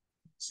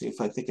 See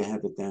if I think I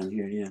have it down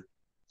here. Yeah.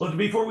 Well,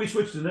 before we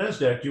switch to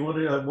NASDAQ, do you want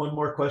to have one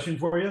more question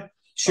for you?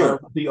 Sure.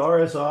 The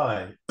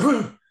RSI.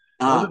 One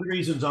of the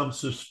reasons I'm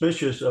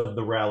suspicious of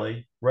the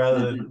rally,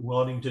 rather than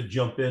wanting to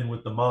jump in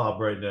with the mob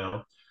right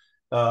now,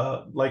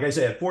 like I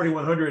say, at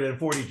 4,100 and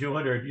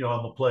 4,200,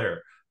 I'm a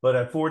player. But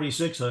at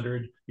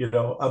 4,600, I'm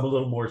a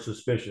little more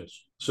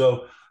suspicious.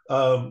 So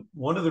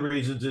one of the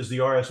reasons is the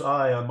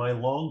RSI on my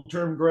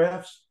long-term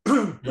graphs,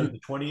 like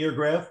the 20-year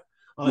graph,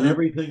 on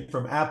everything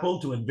from Apple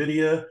to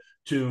NVIDIA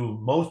to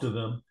most of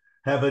them,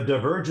 have a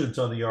divergence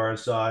on the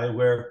RSI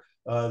where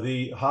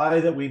the high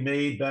that we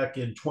made back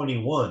in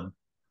 21,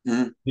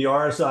 the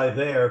RSI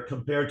there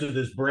compared to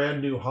this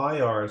brand new high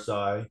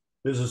RSI,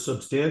 there's a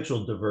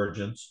substantial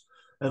divergence.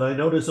 And I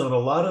notice on a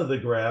lot of the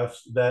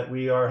graphs that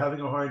we are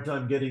having a hard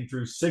time getting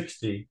through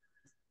 60,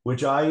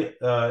 which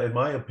in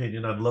my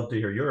opinion, I'd love to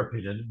hear your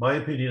opinion. My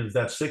opinion is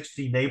that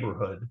 60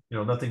 neighborhood,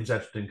 nothing's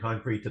etched in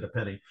concrete to the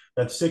penny.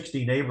 That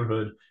 60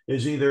 neighborhood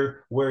is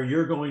either where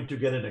you're going to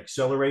get an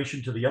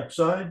acceleration to the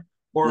upside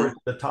or at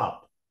the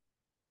top,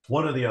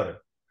 one or the other.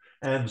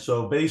 And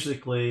so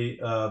basically,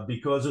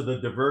 because of the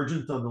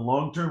divergence on the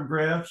long-term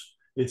graphs,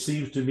 it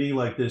seems to me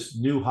like this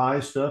new high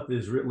stuff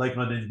is like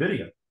on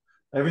NVIDIA.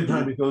 Every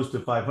time it goes to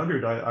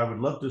 500, I would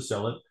love to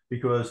sell it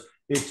because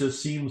it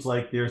just seems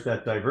like there's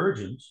that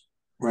divergence.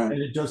 Right.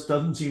 And it just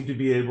doesn't seem to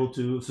be able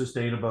to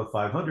sustain above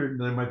 500. And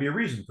there might be a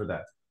reason for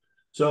that.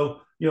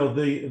 So,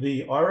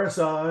 the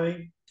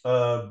RSI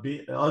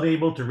be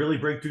unable to really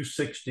break through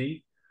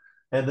 60.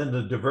 And then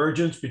the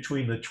divergence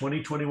between the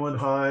 2021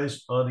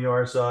 highs on the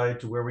RSI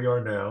to where we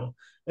are now.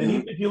 And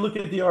even if you look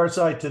at the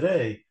RSI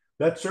today,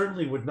 that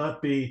certainly would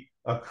not be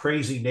a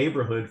crazy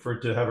neighborhood for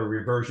it to have a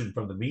reversion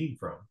from the mean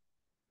from.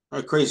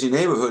 A crazy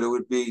neighborhood, it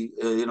would be,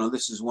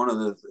 this is one of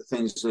the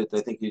things that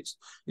I think it's,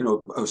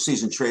 a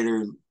seasoned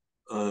trader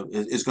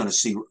is going to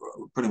see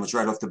pretty much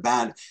right off the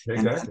bat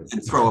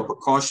and throw up a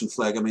caution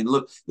flag. I mean,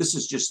 look, this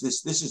is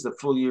the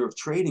full year of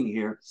trading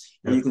here.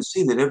 And you can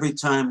see that every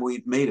time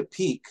we've made a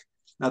peak,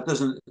 that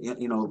doesn't,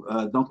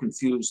 don't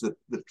confuse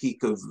the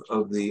peak of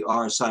the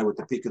RSI with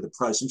the peak of the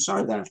price. I'm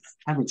sorry that I'm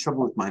having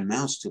trouble with my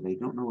mouse today.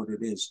 Don't know what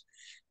it is.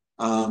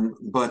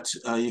 But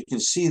you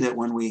can see that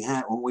when we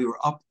were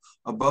up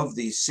above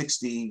the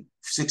 60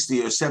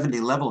 or 70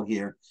 level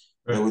here,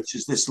 which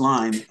is this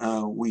line,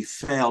 we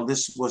failed.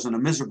 This wasn't a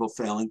miserable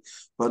failing,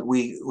 but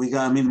we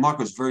got, the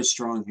market was very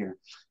strong here.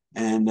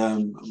 And,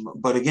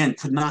 but again,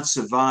 could not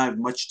survive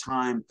much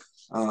time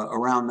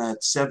around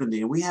that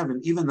 70. And we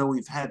haven't, even though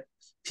we've had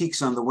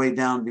peaks on the way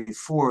down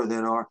before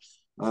that are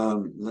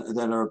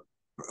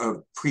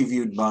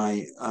previewed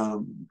by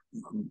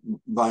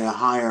a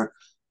higher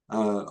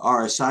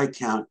RSI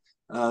count.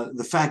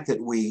 The fact that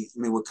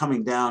we're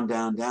coming down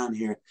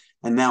here,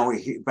 and now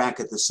we're back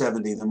at the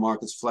 70. The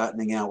market's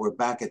flattening out. We're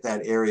back at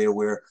that area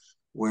where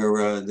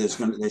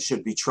there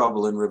should be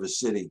trouble in River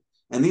City.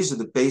 And these are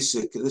this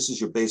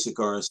is your basic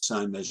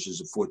RSI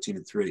measures of 14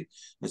 and 3.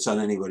 It's on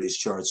anybody's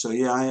chart. So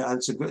yeah,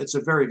 it's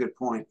a very good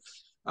point.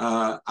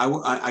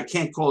 I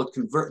can't call it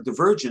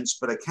divergence,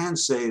 but I can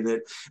say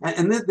that,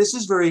 and this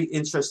is very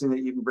interesting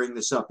that you can bring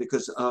this up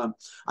because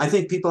I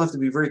think people have to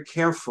be very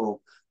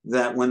careful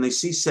that when they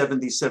see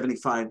 70,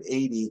 75,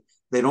 80,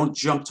 they don't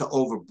jump to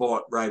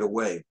overbought right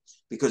away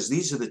because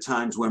these are the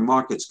times where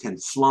markets can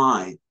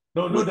fly.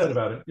 No doubt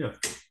about it. Yeah.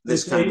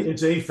 It's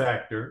a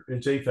factor.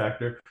 It's a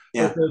factor.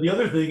 Yeah. But the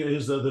other thing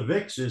is the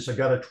VIX I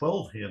got a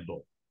 12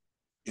 handle.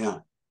 Yeah.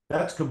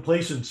 That's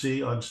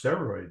complacency on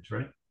steroids,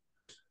 right?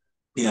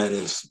 Yeah, it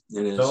is.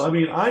 It is. So,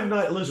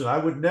 I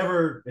would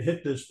never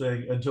hit this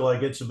thing until I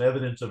get some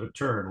evidence of a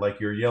turn, like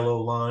your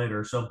yellow line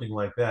or something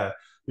like that,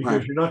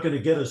 because you're not going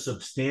to get a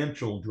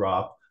substantial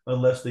drop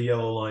unless the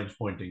yellow line's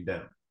pointing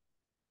down.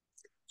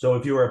 So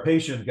if you're a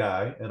patient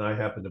guy, and I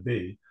happen to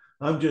be,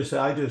 I just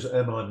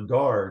am on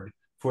guard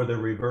for the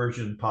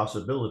reversion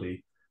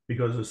possibility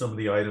because of some of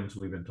the items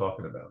we've been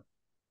talking about.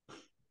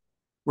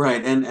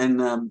 Right.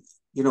 And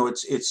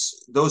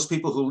it's those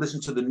people who listen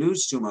to the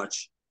news too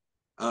much.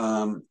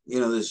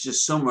 There's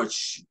just so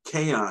much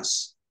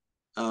chaos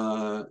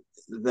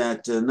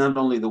that not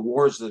only the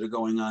wars that are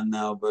going on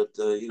now, but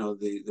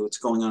what's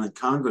going on in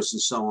Congress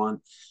and so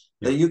on,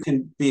 that you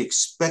can be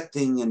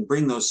expecting and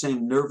bring those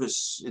same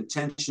nervous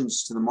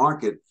intentions to the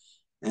market.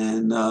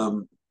 And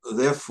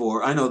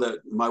therefore, I know that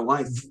my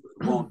wife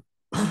won't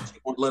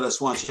let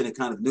us watch any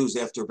kind of news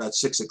after about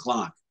 6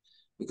 o'clock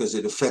because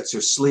it affects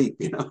her sleep,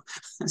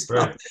 So,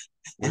 right.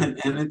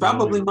 And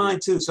probably mine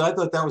too. So I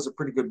thought that was a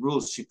pretty good rule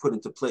she put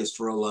into place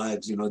for our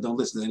lives. Don't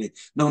listen to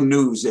no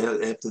news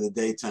after the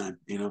daytime.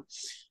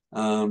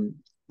 Um,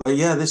 but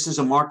yeah, this is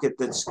a market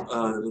that's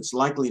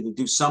likely to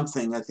do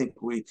something. I think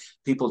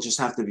people just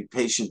have to be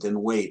patient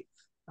and wait.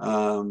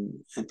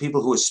 And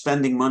people who are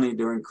spending money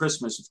during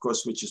Christmas, of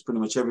course, which is pretty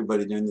much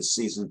everybody during this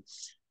season,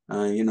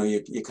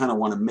 you kind of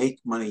want to make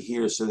money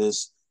here. So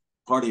this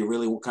party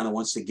really kind of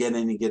wants to get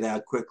in and get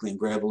out quickly and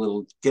grab a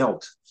little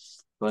gelt.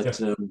 But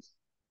Yeah.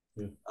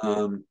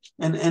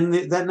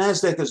 that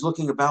Nasdaq is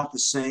looking about the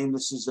same.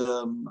 This is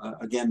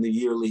again the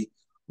yearly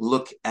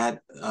look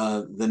at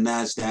the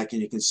Nasdaq,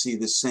 and you can see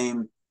the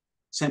same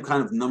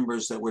kind of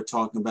numbers that we're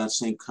talking about,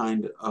 same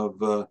kind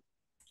of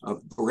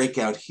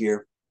breakout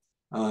here.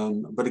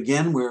 But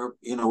again,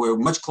 we're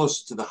much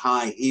closer to the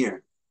high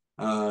here.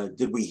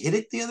 Did we hit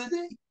it the other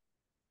day?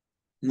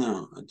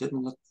 No, it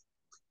didn't look.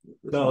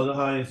 No, the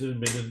highest has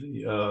been in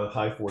the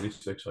high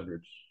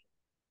 4600s,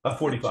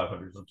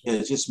 4500s. I'm sorry.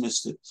 Yeah, just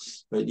missed it.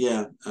 But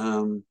yeah,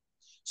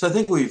 so I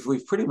think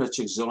we've pretty much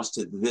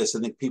exhausted this. I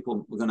think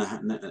people are going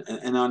to,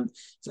 and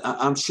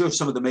I'm sure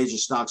some of the major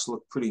stocks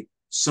look pretty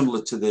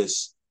similar to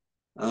this.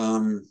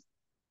 Yeah,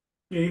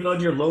 even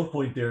on your low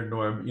point there,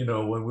 Norm,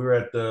 when we were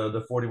at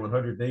the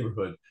 4100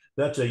 neighborhood,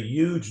 that's a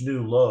huge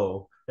new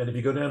low. And if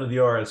you go down to the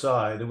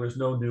RSI, there was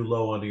no new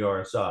low on the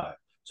RSI.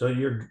 So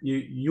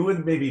you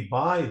wouldn't maybe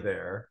buy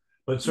there,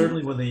 but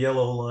certainly when the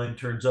yellow line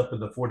turns up in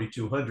the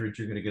 4200s,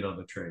 you're going to get on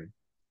the train.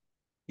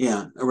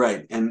 Yeah,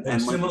 right. And when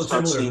similar, you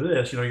start similar seeing, to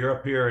this, you're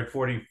up here at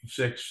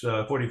 46,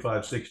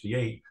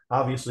 45.68.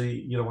 Obviously,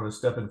 you don't want to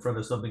step in front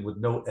of something with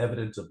no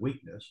evidence of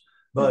weakness.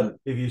 But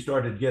if you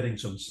started getting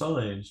some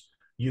signs,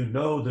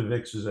 the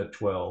VIX is at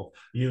 12.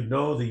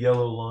 The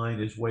yellow line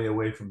is way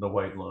away from the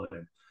white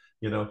line.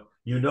 The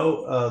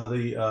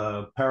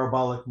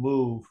parabolic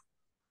move,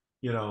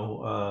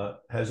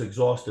 has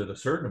exhausted a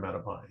certain amount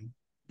of buying.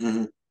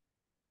 I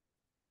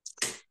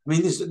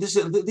mean,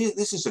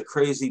 this is a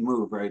crazy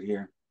move right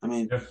here. I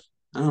mean, Yeah.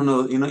 I don't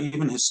know,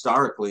 even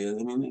historically, I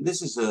mean,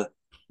 this is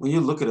when you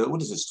look at it,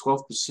 what is this,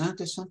 12%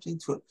 or something?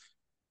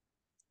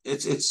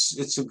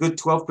 It's a good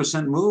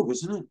 12% move,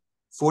 isn't it?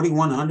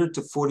 4100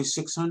 to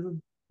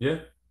 4600. Yeah.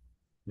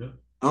 Yeah.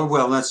 Oh,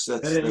 well, that's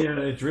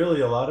it's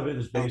really a lot of it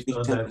is based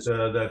on 10%.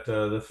 that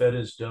the Fed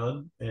is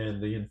done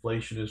and the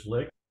inflation is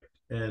licked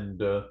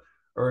and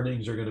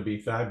earnings are going to be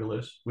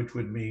fabulous, which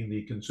would mean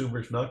the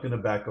consumer's not going to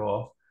back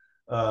off.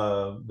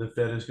 The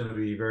Fed is going to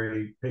be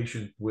very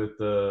patient with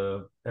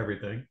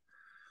everything,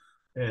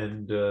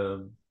 and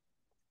then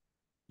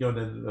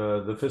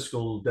the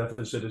fiscal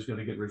deficit is going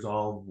to get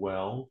resolved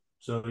well.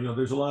 So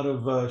there's a lot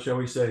of shall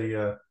we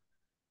say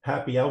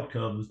happy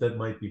outcomes that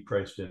might be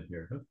priced in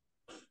here. Huh?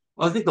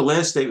 Well, I think the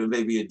last statement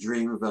may be a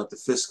dream about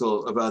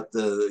about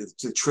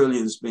the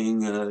trillions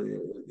being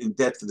in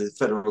debt for the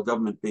federal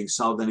government being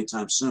solved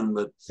anytime soon.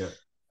 But yeah.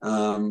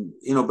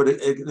 But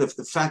if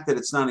the fact that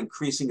it's not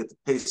increasing at the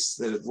pace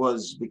that it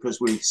was,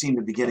 because we seem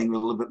to be getting a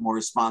little bit more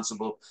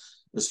responsible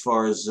as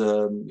far as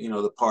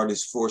the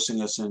parties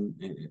forcing us to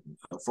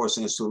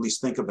at least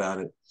think about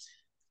it.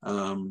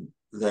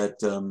 That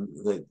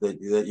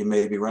you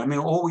may be right. I mean,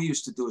 all we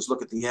used to do is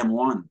look at the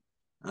M1.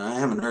 I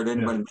haven't heard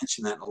anybody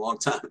mention that in a long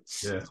time.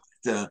 Yeah.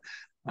 But,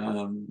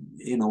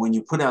 when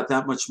you put out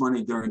that much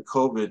money during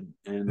COVID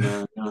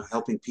and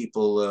helping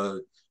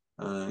people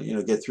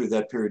get through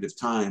that period of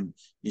time,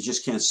 you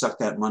just can't suck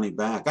that money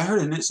back. I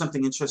heard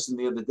something interesting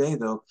the other day,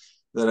 though,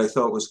 that I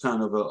thought was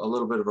kind of a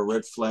little bit of a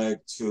red flag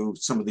to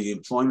some of the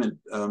employment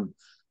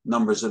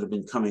numbers that have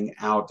been coming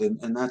out,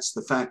 and that's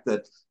the fact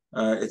that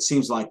it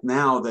seems like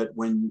now that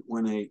when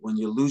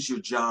you lose your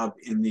job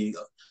in the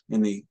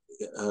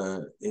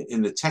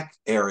tech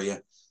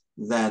area,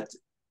 that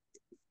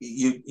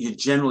you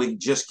generally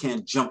just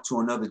can't jump to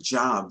another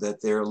job,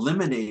 that they're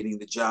eliminating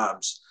the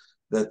jobs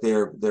that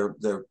they're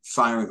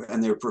firing,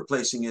 and they're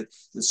replacing it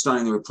and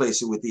starting to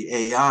replace it with the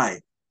AI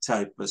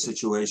type of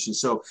situation.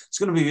 So it's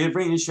going to be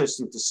very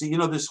interesting to see,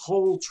 this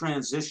whole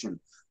transition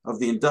of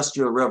the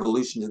industrial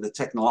revolution to the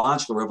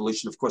technological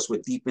revolution. Of course,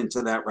 we're deep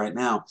into that right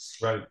now.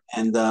 Right.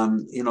 And,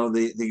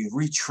 the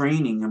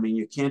retraining, I mean,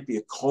 you can't be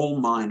a coal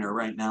miner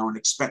right now and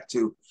expect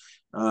to,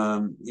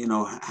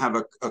 have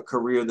a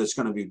career that's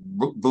going to be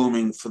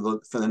booming for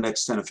the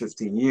next 10 or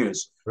 15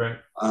 years. Right.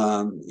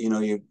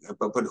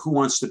 But who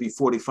wants to be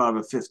 45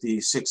 or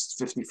 56,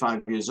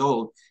 55 years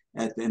old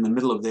in the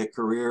middle of their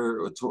career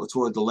or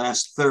toward the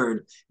last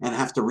third and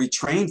have to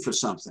retrain for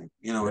something,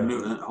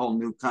 a whole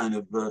new kind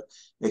of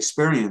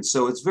experience.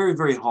 So it's very,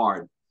 very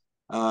hard.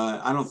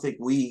 I don't think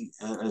we,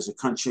 as a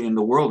country in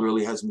the world,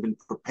 really hasn't been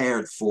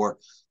prepared for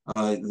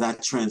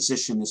that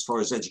transition as far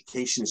as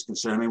education is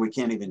concerned. I mean, we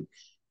can't even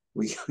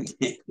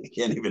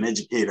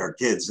educate our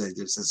kids.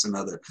 That's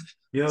another.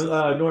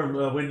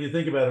 Norm, when you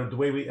think about it, the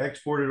way we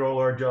exported all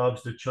our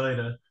jobs to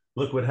China,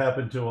 look what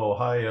happened to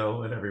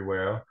Ohio and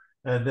everywhere.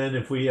 And then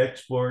if we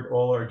export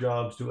all our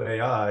jobs to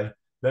AI,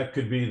 that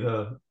could be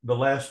the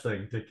last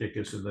thing to kick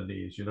us in the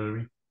knees. You know what I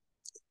mean?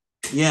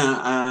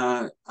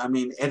 Yeah, I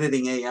mean,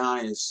 editing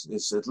AI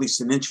is at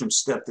least an interim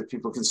step that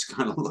people can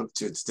kind of look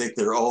to take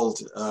their old.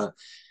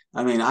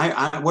 I mean,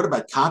 what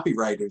about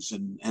copywriters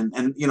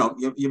and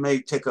you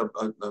may take a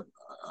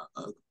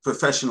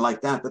profession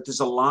like that, but there's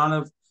a lot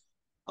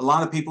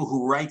of people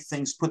who write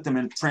things, put them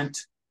in print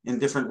in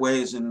different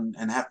ways, and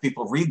have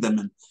people read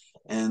them,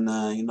 and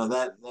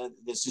that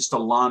there's just a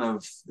lot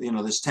of,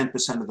 there's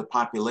 10% of the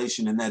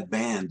population in that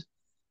band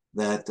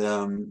that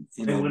And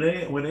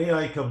when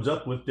AI comes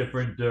up with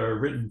different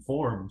written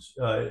forms,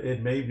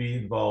 it may be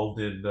involved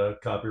in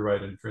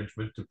copyright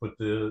infringement to put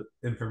the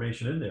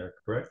information in there,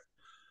 correct?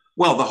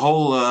 Well, the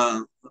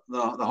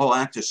whole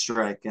actor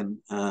strike and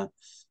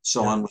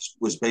so on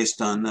was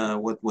based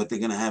on what they're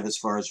going to have as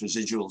far as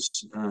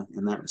residuals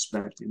in that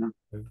respect.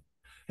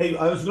 Hey,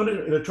 I was going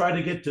to try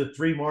to get to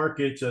three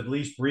markets at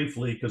least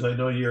briefly because I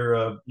know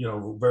you're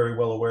very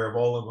well aware of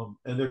all of them,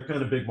 and they're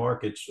kind of big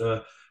markets.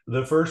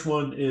 The first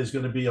one is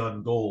going to be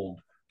on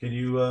gold. Can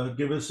you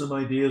give us some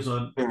ideas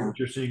on what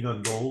you're seeing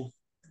on gold?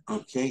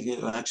 Okay,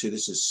 actually,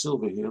 this is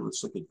silver here.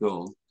 Let's look at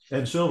gold.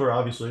 And silver,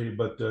 obviously,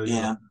 but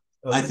yeah,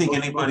 I think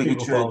anybody who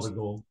follow the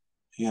gold.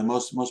 Yeah,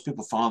 most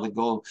people follow the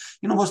gold.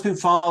 Most people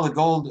follow the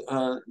gold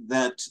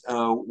that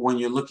when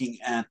you're looking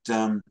at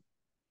buying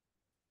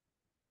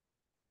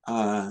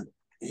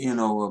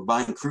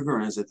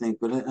Krugerrands, I think.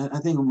 But I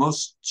think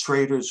most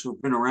traders who've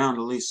been around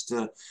at least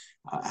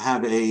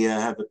have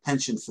a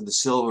penchant for the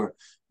silver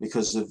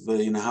because of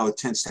how it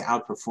tends to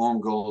outperform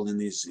gold in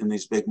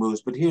these big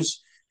moves. But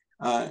here's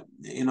a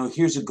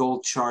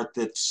gold chart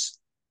that's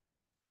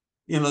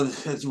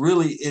that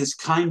really is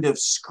kind of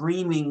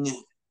screaming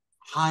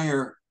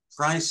higher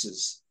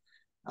prices.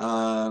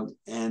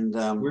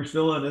 We're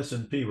still on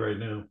S&P right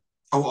now.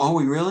 Oh, are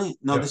we really?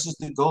 No, This is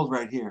the gold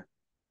right here.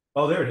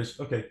 Oh, there it is.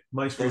 Okay,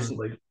 my screen is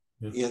late.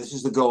 Yeah, this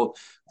is the gold,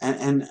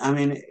 and I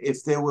mean,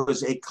 if there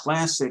was a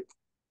classic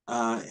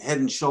head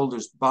and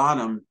shoulders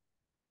bottom,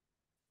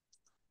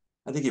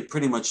 I think you're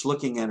pretty much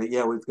looking at it.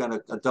 Yeah, we've got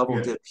a double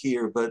dip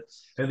here, but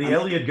and the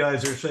Elliott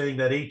guys are saying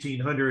that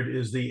 1800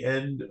 is the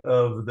end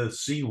of the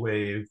C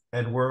wave,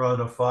 and we're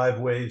on a 5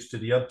 waves to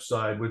the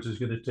upside, which is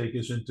going to take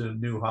us into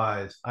new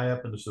highs. I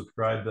happen to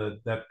subscribe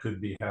that could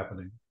be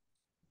happening.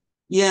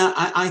 Yeah,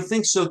 I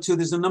think so too.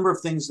 There's a number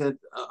of things that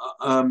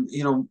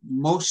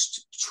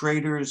most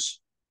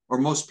traders or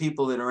most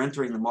people that are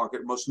entering the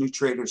market, most new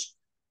traders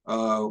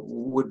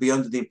would be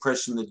under the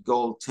impression that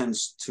gold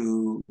tends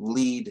to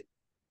lead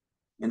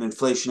an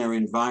inflationary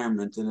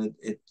environment, and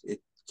it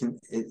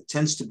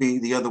tends to be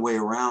the other way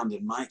around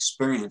in my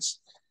experience.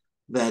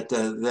 That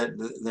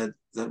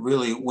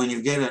really, when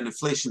you get an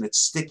inflation that's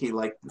sticky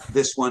like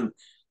this one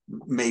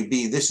may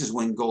be, this is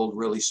when gold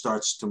really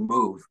starts to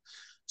move.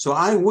 So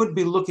I would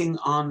be looking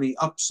on the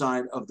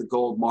upside of the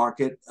gold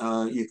market.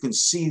 You can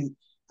see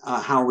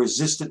how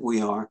resistant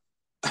we are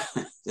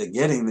to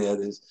getting there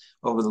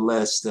over the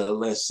last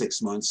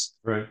 6 months.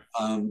 Right.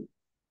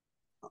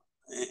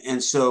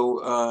 And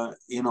so,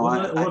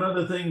 one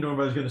other thing, Norm,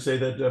 I was going to say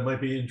that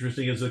might be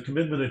interesting is the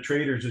commitment of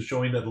traders is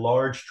showing that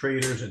large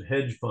traders and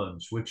hedge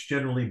funds, which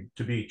generally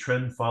to be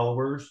trend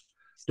followers,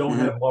 don't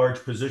have large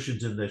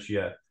positions in this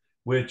yet.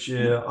 Which,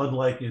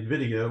 unlike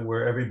NVIDIA,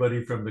 where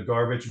everybody from the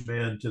garbage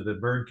man to the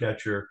bird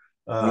catcher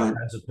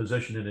has a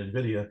position in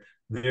NVIDIA,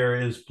 there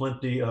is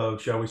plenty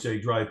of, shall we say,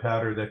 dry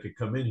powder that could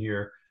come in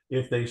here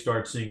if they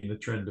start seeing the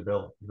trend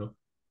develop.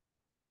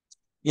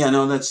 Yeah,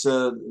 no, that's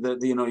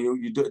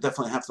you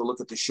definitely have to look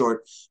at the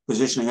short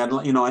positioning.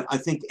 I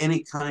think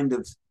any kind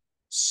of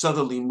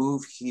southerly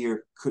move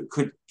here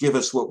could give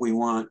us what we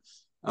want,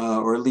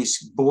 or at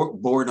least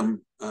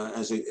boredom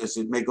as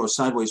it may go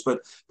sideways.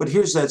 But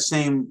here's that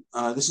same.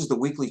 This is the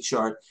weekly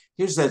chart.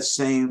 Here's that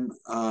same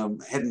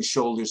head and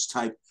shoulders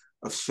type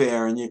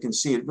affair, and you can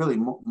see it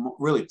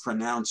really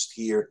pronounced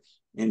here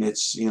in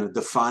its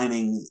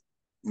defining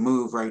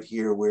move right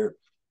here where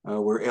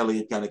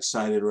Elliott got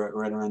excited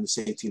right around this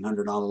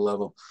 $1,800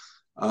 level.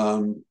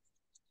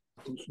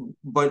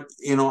 But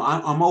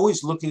I'm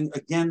always looking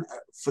again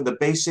for the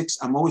basics.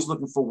 I'm always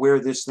looking for where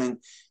this thing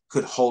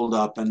could hold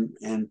up, and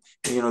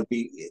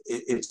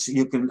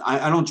you can.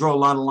 I don't draw a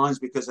lot of lines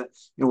because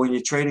when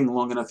you're trading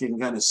long enough, you can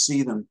kind of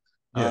see them.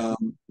 Yeah.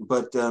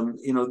 But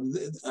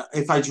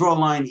if I draw a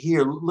line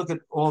here, look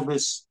at all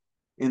this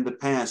in the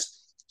past.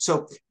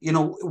 So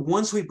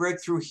once we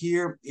break through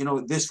here,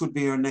 this would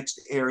be our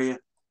next area.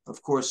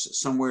 Of course,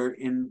 somewhere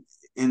in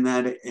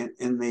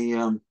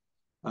the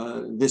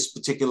this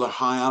particular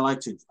high,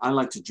 I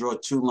like to draw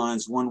 2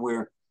 lines. One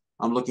where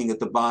I'm looking at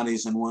the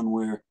bodies, and one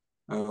where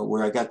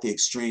I got the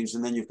extremes,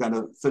 and then you've got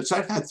so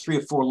I've had 3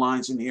 or 4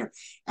 lines in here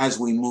as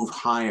we move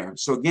higher.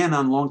 So again,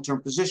 on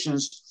long-term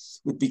positions,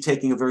 we'd be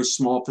taking a very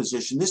small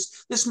position.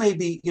 This may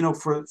be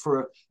for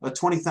a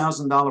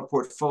 $20,000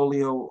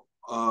 portfolio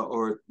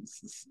or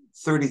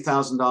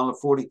 $30,000,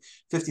 $40,000,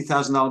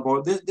 $50,000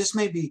 board. This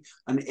may be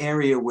an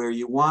area where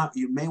you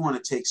may want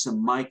to take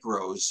some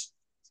micros,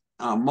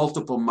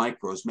 multiple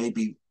micros,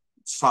 maybe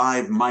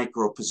 5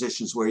 micro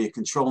positions where you're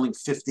controlling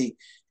 50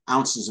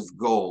 ounces of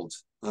gold.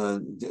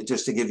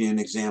 Just to give you an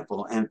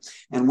example, and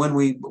when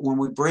we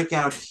break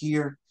out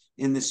here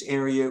in this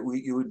area,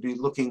 you would be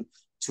looking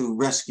to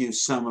rescue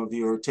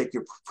take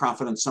your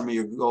profit on some of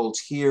your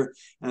golds here,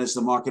 and as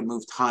the market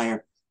moved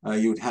higher,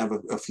 you would have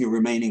a few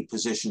remaining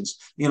positions.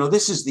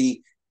 This is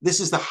the this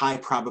is the high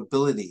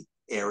probability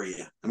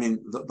area. I mean,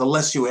 the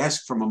less you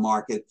ask from a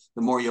market,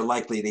 the more you're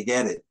likely to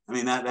get it. I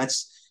mean,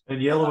 that's.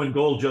 And yellow and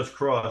gold just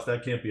crossed.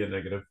 That can't be a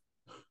negative.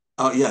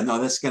 Oh yeah,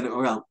 no, that's gonna.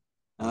 Well,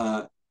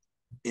 I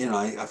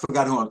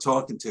forgot who I'm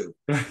talking to.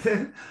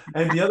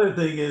 And the other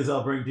thing is,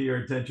 I'll bring to your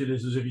attention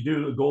is if you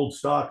do gold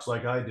stocks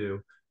like I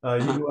do,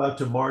 you go out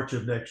to March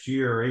of next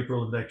year or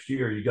April of next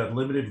year, you got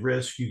limited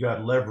risk, you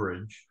got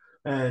leverage,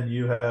 and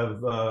you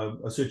have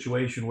a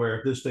situation where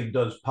if this thing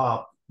does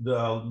pop,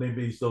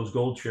 maybe those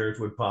gold shares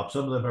would pop.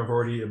 Some of them have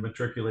already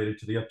matriculated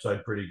to the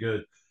upside pretty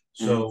good.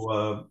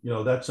 So,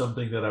 that's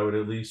something that I would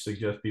at least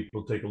suggest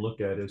people take a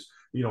look at is,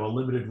 a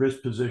limited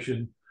risk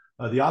position.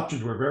 The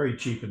options were very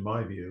cheap in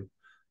my view.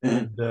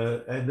 And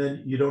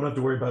then you don't have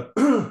to worry about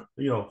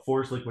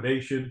forced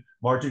liquidation,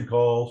 margin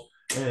calls,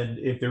 and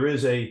if there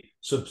is a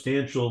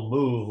substantial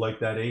move like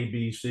that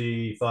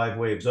ABC 5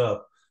 waves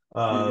up,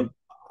 I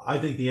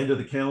think the end of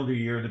the calendar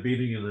year and the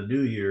beginning of the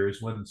new year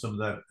is when some of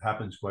that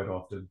happens quite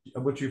often.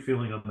 What's your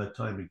feeling on that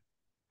timing?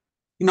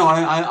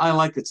 I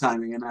like the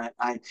timing, and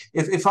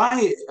if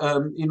I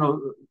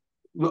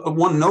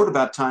one note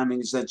about timing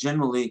is that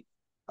generally.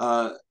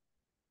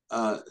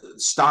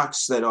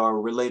 Stocks that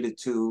are related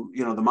to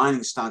the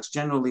mining stocks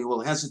generally will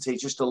hesitate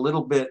just a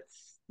little bit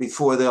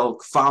before they'll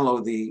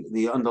follow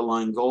the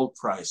underlying gold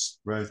price.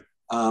 Right.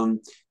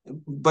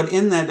 But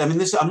in that, I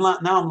mean,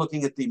 I'm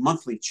looking at the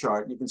monthly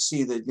chart, and you can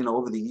see that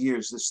over the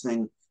years this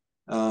thing,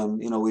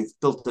 we've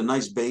built a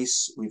nice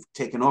base. We've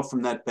taken off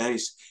from that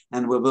base,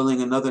 and we're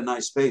building another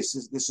nice base.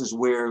 This is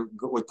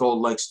what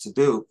gold likes to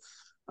do.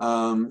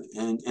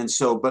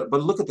 So, but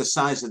look at the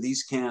size of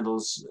these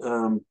candles.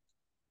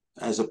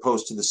 As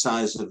opposed to the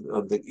size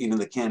of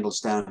the candles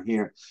down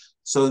here.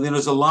 So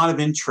there's a lot of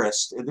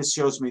interest. And this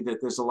shows me that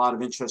there's a lot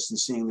of interest in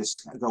seeing this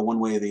go one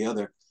way or the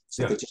other.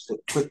 So just a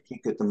quick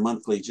peek at the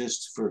monthly,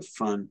 just for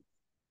fun.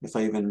 If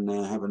I even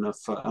have enough,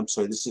 I'm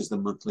sorry, this is the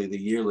monthly, the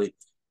yearly.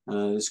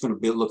 It's going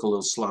to look a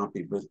little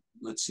sloppy, but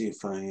let's see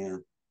if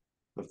I've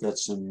got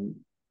some.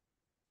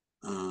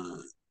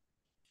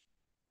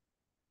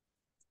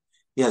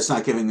 It's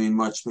not giving me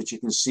much, but you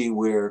can see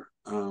where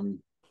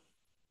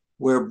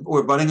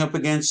we're butting up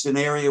against an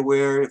area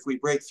where if we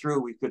break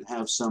through, we could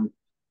have some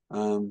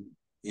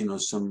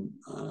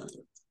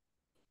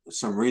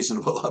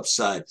reasonable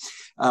upside.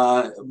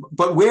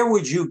 But where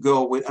would you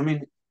go with? I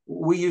mean,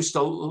 we used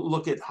to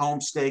look at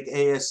Homestake,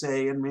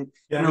 ASA. I mean,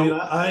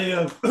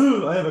 I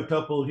have a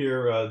couple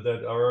here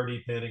that are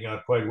already panning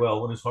out quite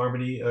well. One is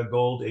Harmony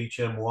Gold,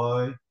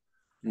 HMY,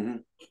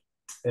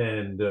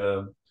 and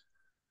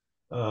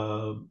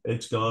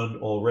it's gone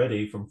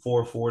already from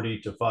 440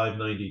 to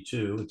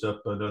 592. It's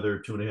up another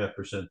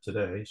 2.5%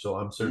 today. So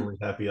I'm certainly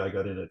happy I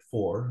got in at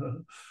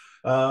 4.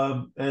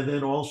 And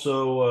then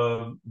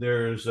also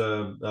there's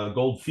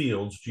Gold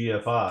Fields,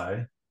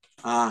 GFI.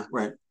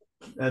 Right.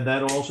 And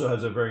that also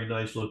has a very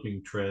nice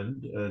looking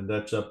trend. And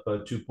that's up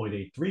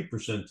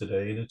 2.83%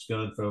 today. And it's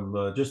gone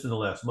from just in the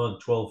last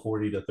month,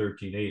 1240 to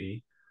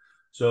 1380.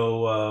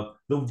 So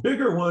the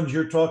bigger ones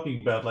you're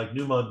talking about, like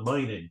Newmont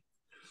Mining,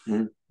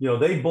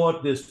 they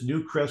bought this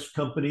Newcrest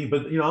company,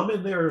 but I'm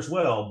in there as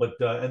well. But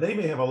and they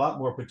may have a lot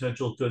more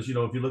potential because if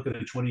you look at a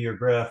 20-year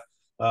graph,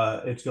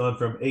 it's gone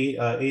from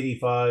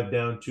 85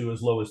 down to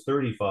as low as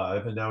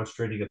 35, and now it's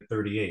trading at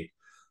 38.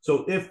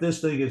 So if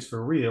this thing is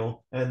for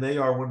real, and they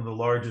are one of the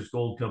largest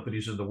gold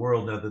companies in the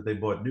world now that they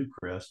bought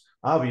Newcrest,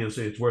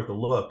 obviously it's worth a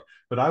look.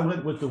 But I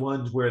went with the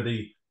ones where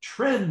the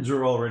trends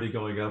are already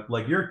going up,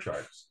 like your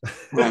charts,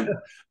 right.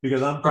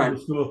 Because I'm from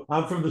the school.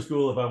 I'm from the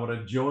school if I want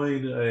to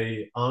join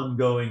a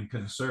ongoing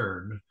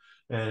concern,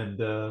 and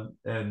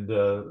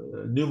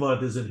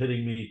Newmont isn't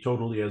hitting me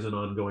totally as an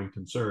ongoing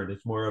concern.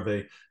 It's more of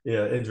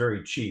it's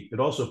very cheap. It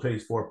also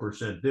pays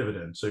 4%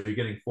 dividend, so you're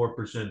getting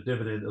 4%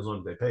 dividend as long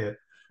as they pay it,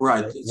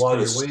 right? While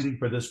you're waiting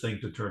for this thing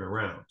to turn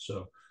around.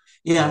 So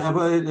but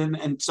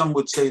and some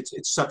would say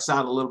it sucks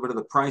out a little bit of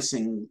the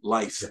pricing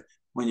life.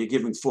 When you're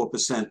giving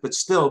 4%, but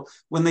still,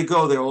 when they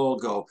go, they'll all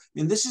go. I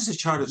mean, this is a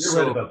chart of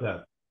silver. You're right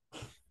about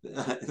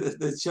that.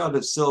 The chart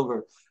of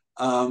silver,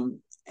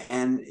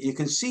 and you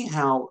can see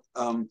how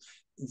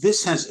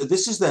this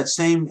is that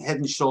same head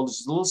and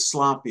shoulders, a little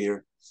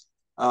sloppier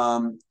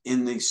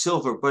in the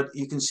silver, but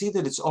you can see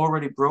that it's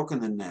already broken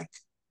the neck.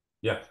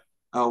 Yeah.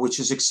 Which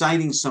is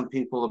exciting some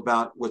people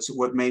about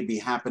what may be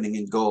happening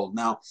in gold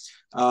now.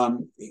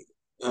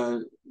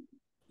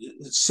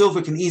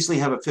 Silver can easily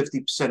have a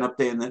 50% up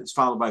day and then it's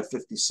followed by a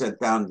 50%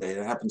 down day.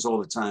 It happens all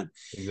the time.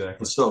 Exactly.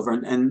 In silver.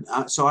 And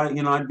so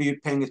I'd be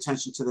paying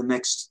attention to the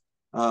next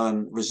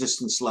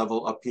resistance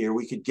level up here.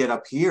 We could get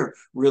up here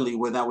really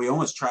we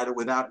almost tried it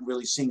without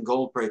really seeing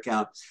gold break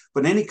out.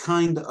 But any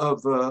kind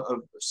of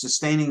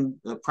sustaining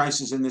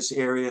prices in this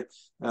area,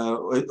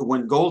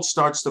 when gold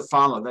starts to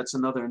follow, that's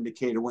another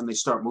indicator when they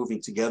start moving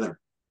together.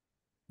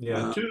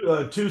 Yeah,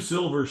 two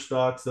silver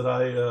stocks that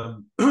I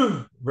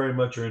very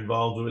much are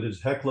involved with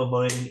is Hecla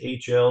Mining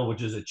HL,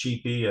 which is a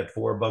cheapie at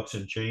 $4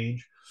 and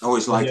change.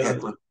 Always like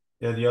Hecla.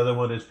 And the other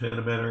one is Pan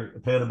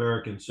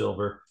American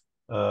Silver,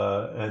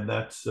 and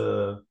that's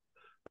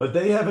But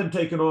they haven't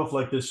taken off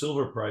like the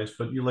silver price.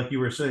 But like you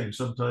were saying,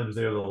 sometimes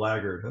they're the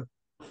laggard. Huh?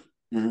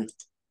 Mhm.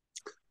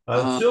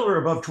 Silver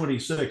above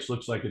 26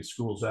 looks like it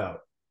schools out.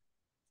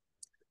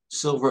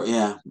 Silver,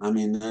 yeah. I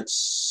mean,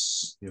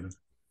 that's You know,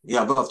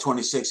 yeah, above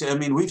 26. I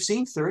mean, we've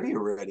seen 30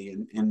 already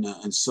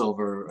in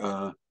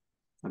silver.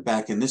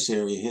 Back in this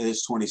area here,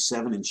 there's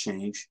 27 and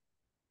change.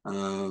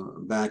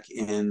 Back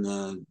in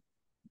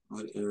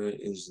what area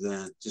is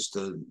that? Just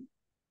a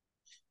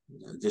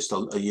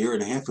year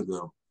and a half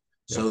ago.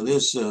 yeah. So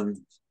there's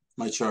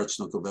my charts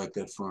don't go back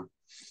that far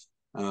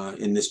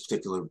in this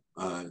particular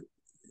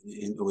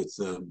with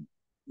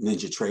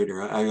Ninja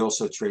Trader. I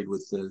also trade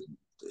with the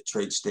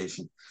Trade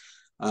Station.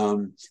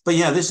 But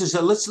yeah, this is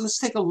let's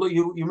take a look.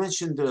 You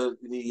mentioned Well,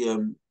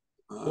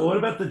 what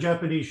about the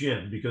Japanese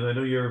yen? Because I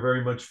know you're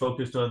very much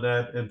focused on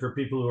that. And for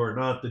people who are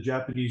not, the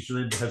Japanese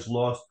yen has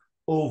lost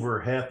over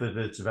half of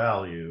its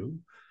value.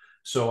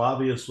 So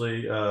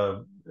obviously,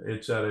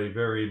 it's at a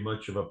very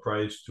much of a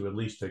price to at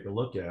least take a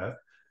look at.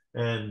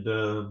 And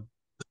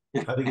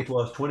I think it's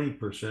lost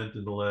 20%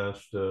 in the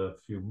last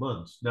few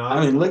months. Now,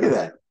 I mean, look at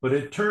that. but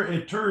it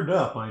turned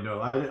up. I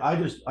know. I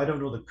don't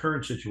know the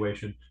current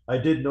situation. I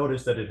did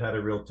notice that it had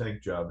a real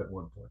tank job at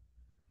one point.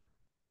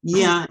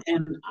 Yeah,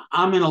 and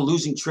I'm in a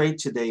losing trade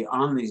today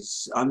on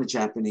the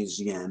Japanese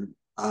yen.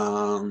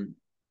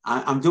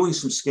 I'm doing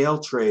some scale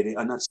trading.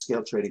 Not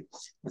scale trading.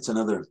 That's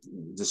another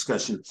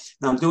discussion.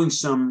 Now I'm doing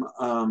some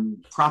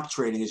prop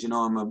trading. As you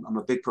know, I'm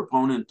a big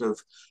proponent of.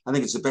 I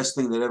think it's the best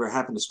thing that ever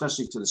happened,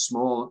 especially to the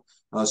small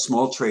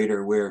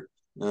trader, where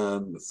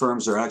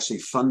firms are actually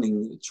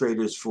funding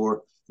traders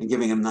for and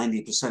giving them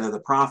 90% of the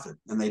profit,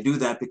 and they do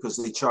that because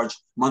they charge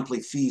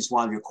monthly fees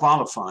while you're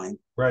qualifying.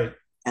 Right.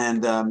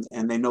 And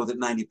they know that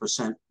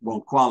 90%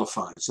 won't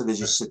qualify, so they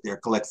just sit there,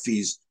 collect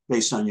fees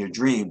based on your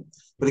dream.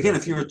 But again,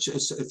 if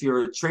you're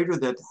a trader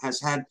that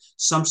has had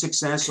some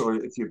success, or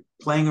if you're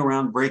playing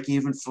around break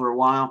even for a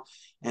while,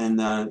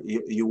 and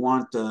you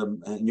want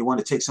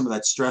to take some of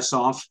that stress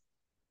off,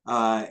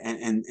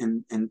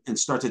 and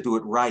start to do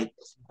it right,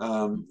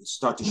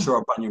 start to show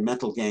up on your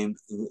mental game,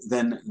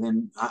 then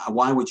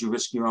why would you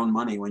risk your own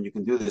money when you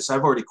can do this?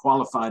 I've already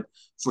qualified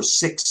for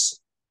 6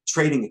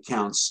 trading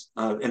accounts,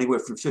 anywhere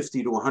from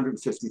 50 to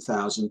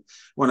 150,000.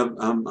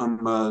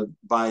 When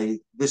by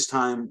this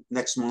time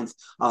next month,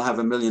 I'll have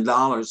 $1 million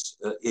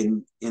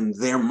in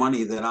their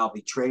money that I'll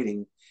be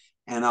trading,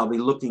 and I'll be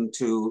looking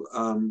to.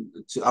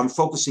 I'm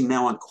focusing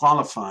now on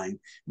qualifying.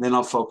 Then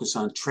I'll focus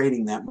on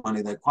trading that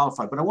money that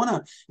qualified. But I want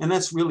to, and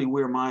that's really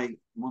where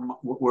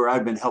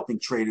I've been helping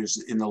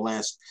traders in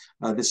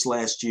this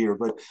last year.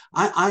 But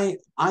I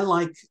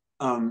like.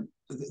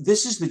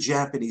 This is the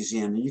Japanese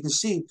yen, and you can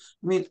see.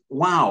 I mean,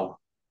 wow.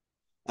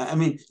 I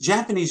mean,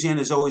 Japanese yen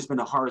has always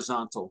been a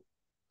horizontal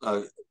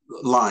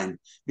line,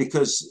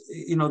 because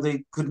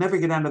they could never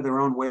get out of their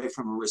own way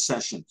from a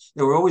recession.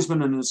 They were always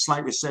been in a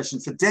slight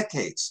recession for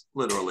decades,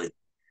 literally.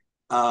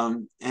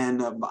 And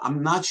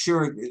I'm not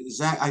sure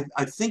exactly.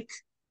 I think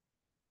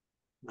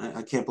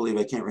I can't believe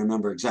I can't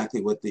remember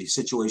exactly what the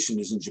situation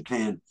is in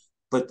Japan.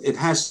 But it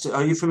has to.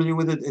 Are you familiar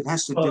with it? It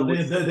has to do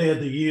with. They had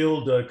the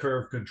yield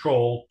curve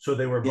control, so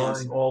they were Yes.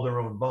 buying all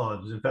their own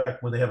bonds. In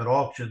fact, when they have an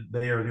auction,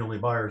 they are the only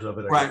buyers of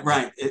it.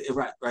 Right.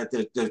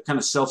 They're kind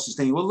of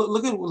self-sustaining. Well,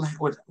 look at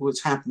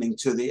what's happening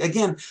to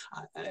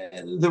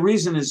the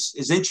reason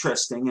is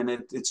interesting, and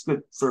it's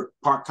good for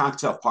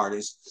cocktail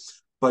parties.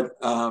 But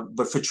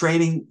for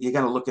trading, you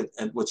got to look at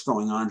what's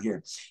going on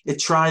here. It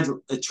tried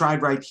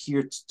right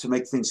here to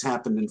make things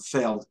happen and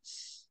failed.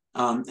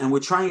 And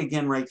we're trying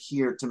again right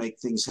here to make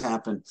things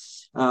happen.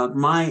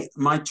 My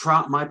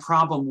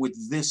problem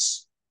with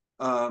this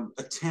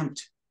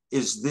attempt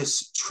is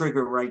this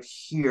trigger right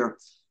here,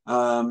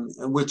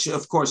 which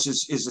of course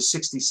is a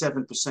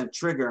 67%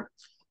 trigger,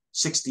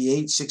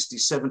 68,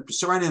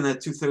 67%, right in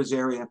that 2/3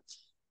 area,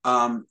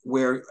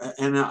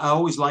 and I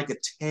always like a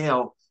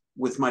tail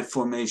with my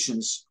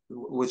formations,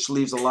 which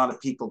leaves a lot of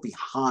people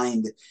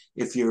behind.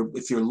 If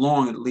you're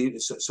long, it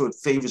leaves, so it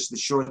favors the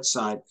short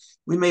side.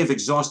 We may have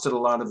exhausted a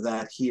lot of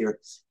that here,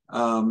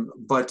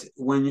 but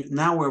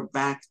now we're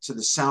back to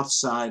the south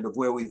side of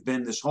where we've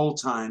been this whole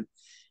time,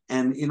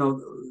 and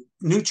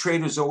new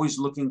traders always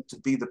looking to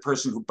be the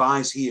person who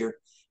buys here,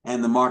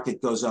 and the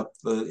market goes up,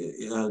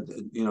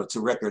 to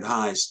record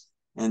highs,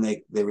 and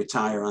they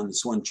retire on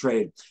this one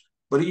trade.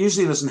 But it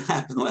usually doesn't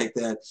happen like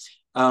that.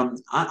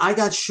 I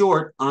got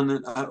short on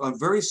a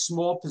very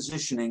small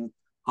positioning,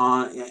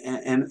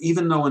 and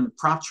even though in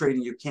prop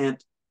trading you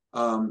can't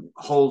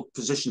hold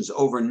positions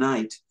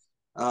overnight,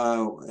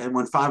 and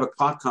when 5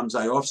 o'clock comes,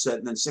 I offset,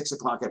 and then 6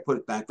 o'clock I put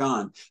it back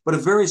on. But a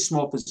very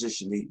small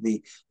position,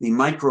 the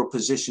micro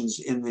positions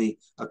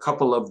a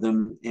couple of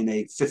them in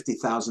a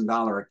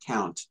 $50,000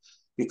 account,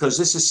 because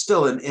this is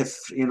still an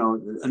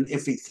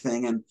iffy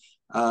thing, and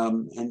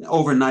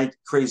overnight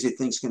crazy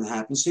things can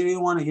happen. So you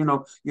want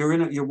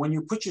to, when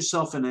you put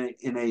yourself in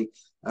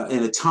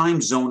a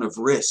time zone of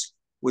risk,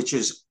 which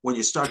is when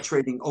you start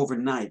trading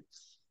overnight,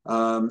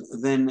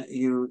 then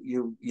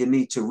you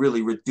need to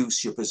really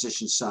reduce your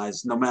position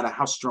size, no matter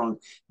how strong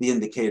the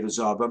indicators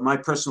are. But my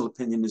personal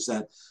opinion is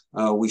that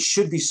we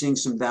should be seeing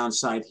some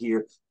downside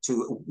here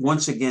to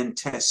once again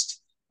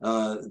test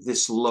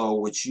this low,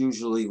 which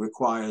usually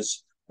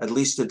requires at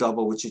least a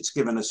double, which it's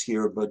given us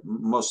here, but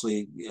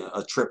mostly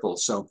a triple.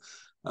 So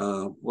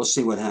we'll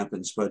see what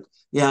happens. But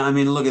yeah, I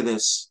mean, look at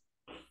this.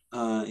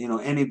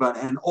 Anybody,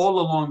 and all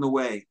along the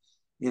way,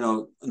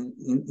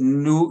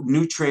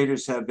 new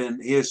traders have been,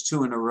 here's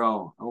two in a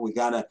row. Oh,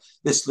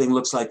 this thing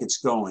looks like it's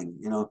going,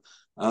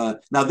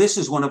 now this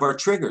is one of our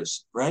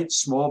triggers, right?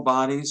 Small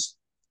bodies,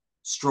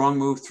 strong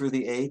move through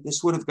the 8.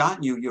 This would have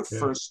gotten you your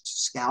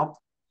first scalp,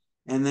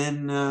 and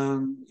then,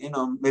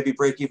 maybe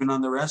break even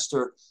on the rest,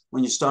 or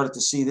when you started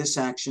to see this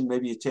action,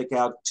 maybe you take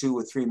out 2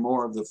 or 3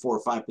 more of the 4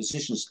 or 5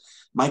 positions,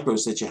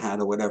 micros that you had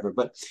or whatever.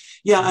 But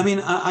yeah, I mean,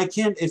 I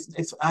can't,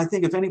 I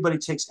think if anybody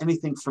takes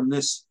anything from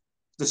this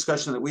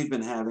discussion that we've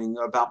been having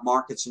about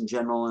markets in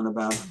general and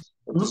about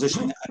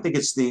positioning, I think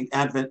it's the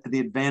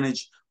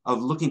advantage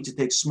of looking to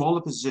take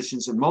smaller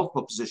positions and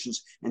multiple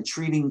positions and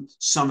treating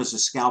some as a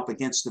scalp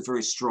against a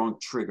very strong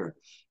trigger.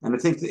 And I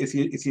think that if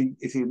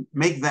you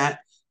make that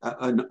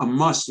a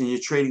must in your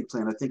trading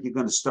plan, I think you're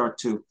going to start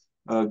to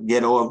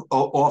get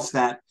off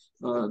that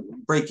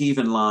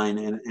break-even line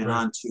and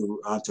right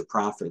onto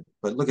profit.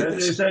 But look at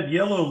this. If that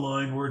yellow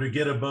line were to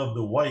get above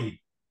the white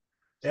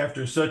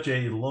after such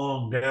a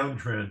long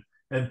downtrend,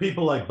 and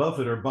people like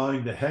Buffett are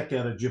buying the heck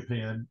out of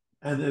Japan,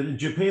 and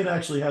Japan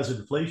actually has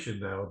inflation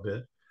now a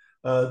bit,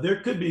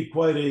 there could be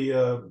quite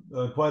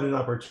an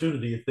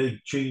opportunity if they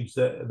change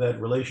that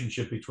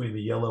relationship between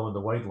the yellow and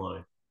the white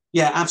line.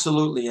 Yeah,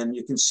 absolutely. And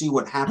you can see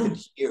what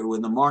happened here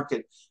when the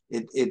market,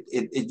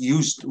 it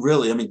used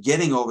really, I mean,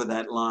 getting over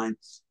that line,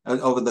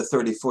 over the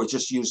 34,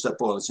 just used up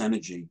all its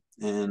energy.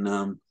 And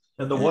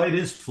the white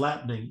is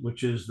flattening,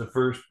 which is the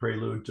first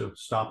prelude to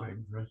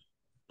stopping, right?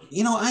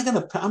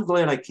 I'm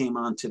glad I came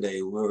on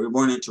today where we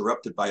weren't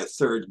interrupted by a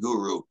third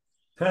guru.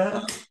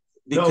 No,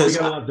 we got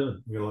a lot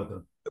done. We got a lot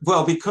done.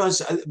 Well,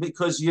 because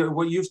you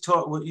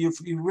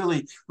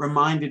really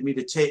reminded me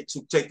to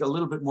take a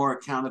little bit more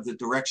account of the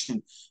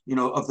direction,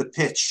 of the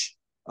pitch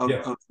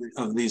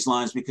of these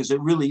lines, because it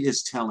really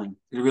is telling.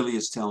 It really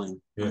is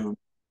telling. Yeah.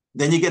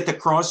 Then you get the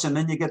cross, and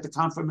then you get the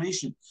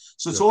confirmation.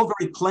 So it's all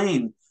very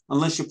plain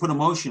unless you put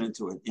emotion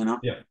into it. Yeah.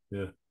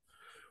 Yeah.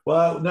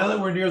 Well, now that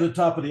we're near the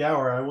top of the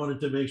hour, I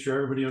wanted to make sure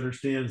everybody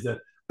understands that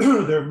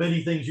there are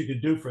many things you can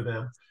do for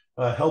them.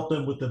 Help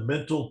them with the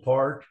mental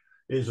part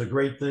is a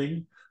great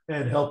thing.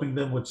 And helping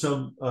them with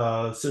some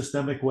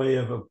systemic way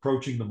of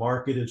approaching the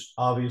market is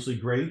obviously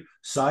great.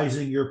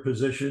 Sizing your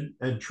position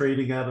and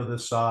trading out of the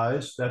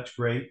size, that's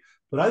great.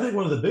 But I think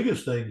one of the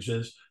biggest things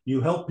is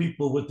you help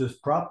people with this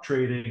prop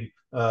trading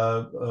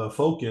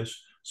focus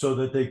so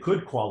that they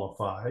could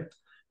qualify.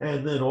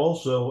 And then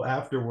also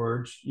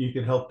afterwards, you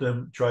can help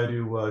them try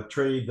to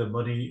trade the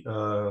money,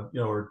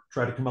 or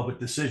try to come up with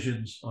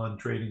decisions on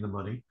trading the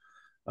money.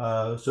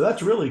 So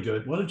that's really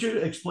good. Why don't you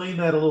explain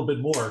that a little bit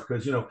more?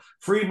 Because,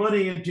 free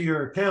money into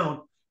your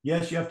account,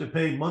 yes, you have to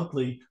pay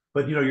monthly,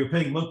 but, you're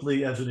paying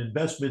monthly as an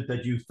investment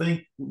that you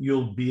think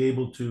you'll be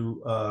able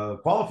to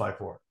qualify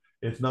for.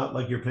 It's not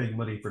like you're paying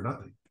money for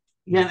nothing.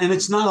 Yeah, and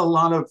it's not a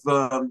lot of,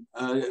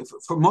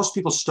 for most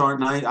people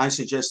start, and I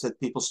suggest that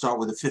people start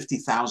with a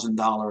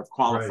 $50,000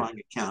 qualifying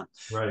account.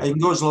 Right. You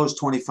can go as low as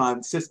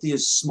 25. 50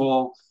 is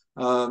small.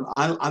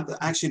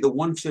 Actually, the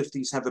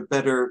 150s have a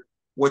better,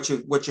 what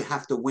you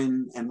have to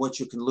win and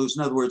what you can lose.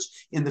 In other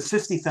words, in the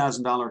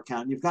 $50,000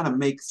 account, you've got to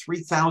make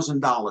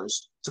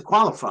 $3,000 to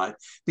qualify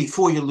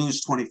before you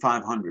lose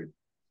 $2,500.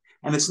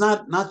 And it's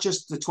not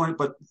just the 20,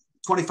 but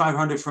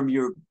 $2,500 from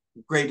your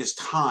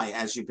greatest high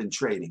as you've been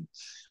trading.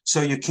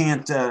 So you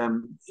can't,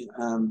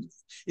 in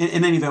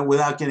any event,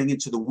 without getting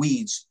into the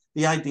weeds,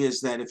 the idea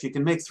is that if you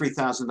can make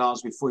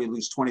 $3,000 before you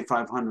lose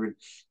 $2,500,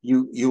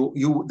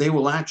 they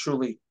will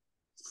actually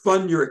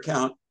fund your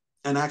account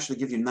and actually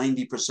give you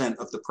 90%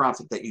 of the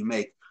profit that you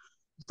make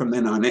from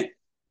then on in.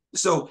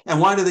 So,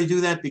 and why do they do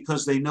that?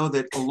 Because they know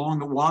that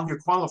while you're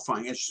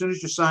qualifying, as soon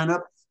as you sign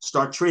up,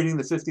 start trading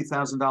the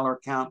 $50,000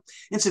 account.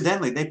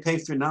 Incidentally, they pay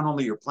for not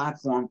only your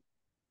platform,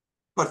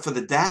 but for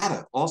the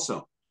data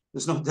also.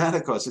 There's no data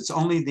cost. It's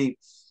only the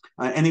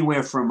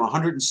anywhere from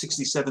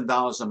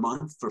 $167 a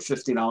month for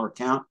 $50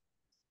 account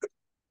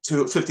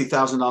to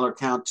 $50,000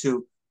 account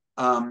to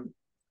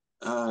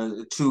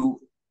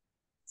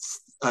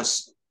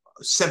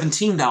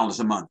 $17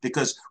 a month,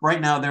 because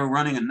right now they're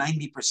running a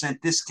 90%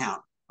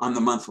 discount on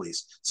the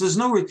monthlies. So there's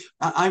no.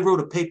 I wrote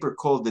a paper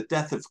called "The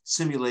Death of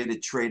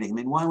Simulated Trading." I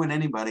mean, why would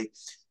anybody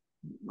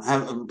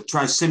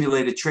try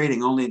simulated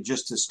trading only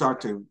just to start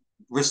to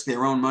risk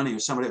their own money or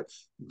somebody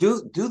else?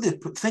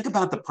 Think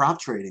about the prop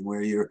trading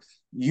where you're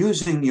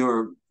using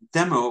your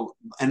demo,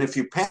 and if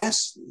you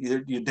pass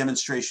your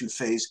demonstration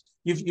phase,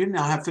 you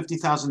now have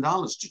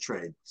 $50,000 to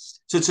trade.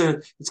 So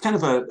it's kind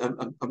of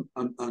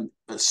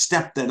a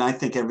step that I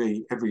think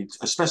every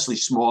especially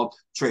small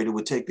trader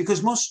would take,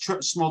 because most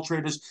small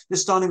traders, they're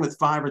starting with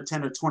 $5,000 or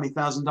 $10,000 or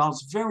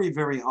 $20,000, very,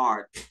 very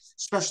hard.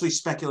 especially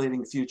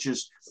speculating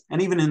futures,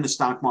 and even in the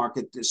stock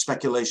market,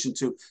 speculation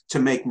to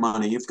make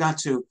money. You've got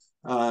to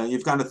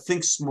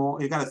think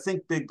small. You've got to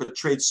think big, but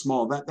trade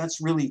small.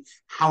 That's really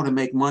how to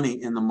make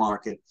money in the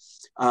market.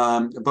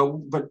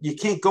 But you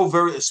can't go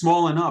very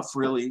small enough,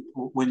 really,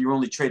 when you're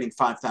only trading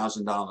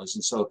 $5,000,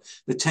 and so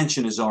the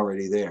tension is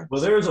already there.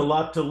 Well, there's a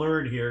lot to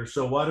learn here.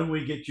 So why don't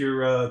we get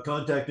your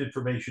contact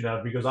information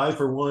out? Because I,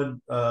 for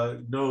one,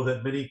 know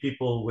that many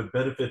people would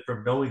benefit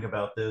from knowing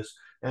about this,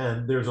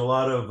 and there's a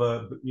lot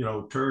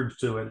of turns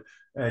to it,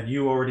 and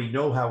you already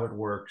know how it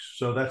works.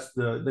 So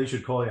they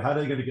should call you. How are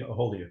they going to get a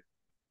hold of you?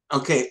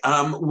 Okay.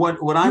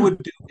 What I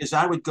would do is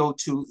I would go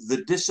to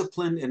the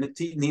disciplined, and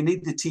you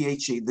need the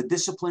THE, the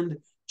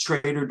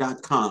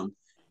disciplinedtrader.com.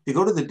 You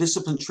go to the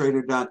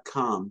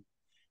disciplinedtrader.com,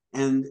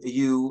 and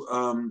you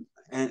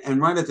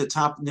and right at the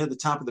top, near the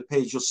top of the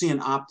page, you'll see an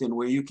opt-in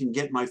where you can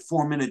get my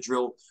 4-minute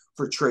drill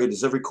for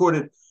traders. I've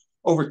recorded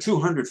over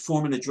 200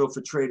 4-minute drill for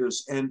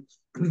traders, and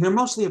they're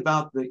mostly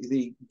about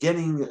the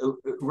getting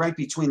right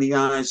between the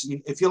eyes.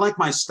 If you like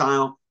my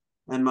style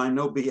and my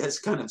no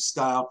BS kind of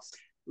style,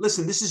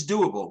 listen, this is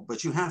doable,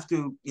 but you have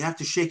to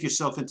shake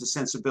yourself into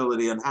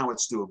sensibility on how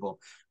it's doable,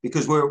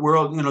 because we're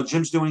all,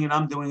 Jim's doing it,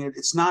 I'm doing it.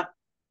 It's not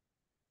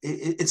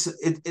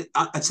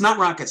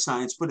rocket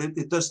science, but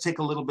it does take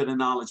a little bit of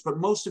knowledge. But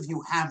most of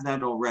you have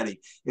that already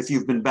if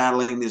you've been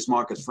battling these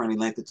markets for any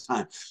length of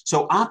time.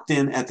 So opt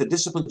in at the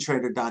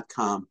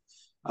disciplinedtrader.com.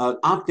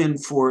 Opt in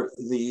for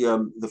the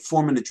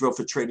 4-minute drill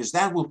for traders.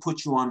 That will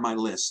put you on my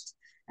list,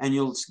 and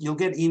you'll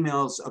get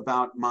emails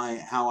about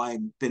how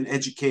I've been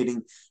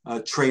educating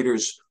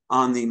traders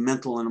on the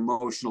mental and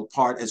emotional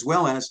part, as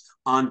well as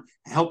on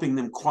helping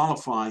them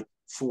qualify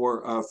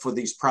for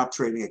these prop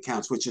trading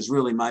accounts, which is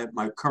really my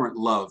current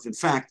love. In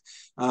fact,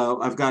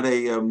 I've got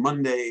a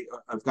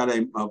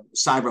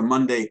Cyber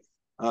Monday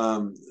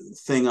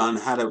thing on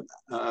how to.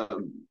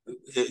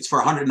 It's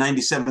for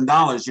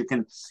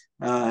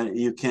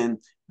 $197.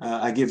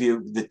 I give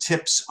you the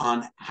tips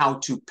on how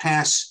to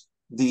pass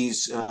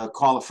these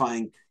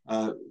qualifying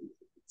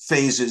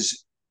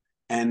phases,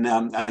 and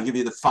I'll give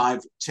you the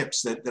 5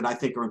 tips that I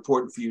think are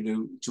important for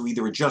you to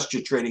either adjust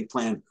your trading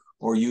plan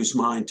or use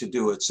mine to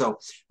do it. So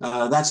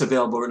that's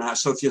available right now.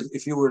 So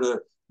if you were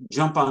to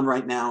jump on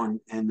right now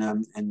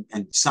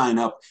and sign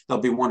up,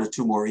 there'll be 1 or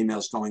 2 more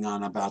emails going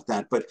on about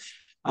that. But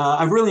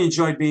I've really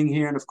enjoyed being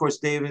here, and of course,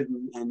 David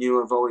and you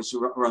have always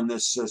run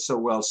this so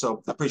well.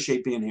 So I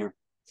appreciate being here.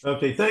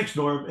 Okay, thanks,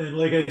 Norm. And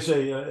like I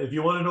say, if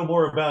you want to know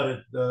more about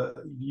it,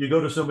 you go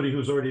to somebody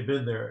who's already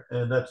been there,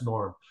 and that's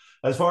Norm.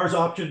 As far as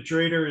Option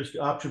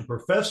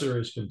Professor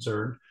is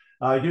concerned,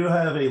 I do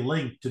have a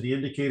link to the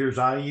indicators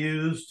I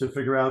use to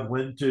figure out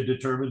when to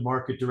determine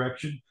market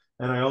direction.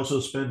 And I also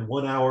spend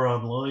 1 hour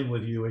online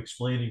with you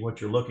explaining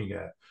what you're looking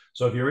at.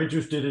 So if you're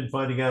interested in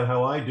finding out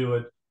how I do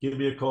it, give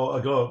me a call.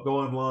 Go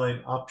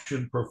online,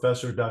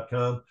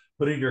 optionprofessor.com,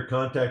 put in your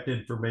contact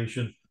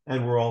information,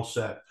 and we're all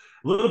set.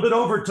 A little bit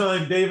over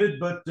time, David,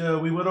 but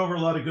we went over a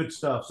lot of good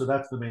stuff. So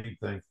that's the main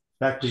thing.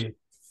 Back to you.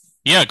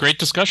 Yeah, great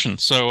discussion.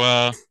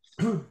 So,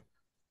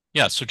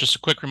 so just a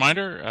quick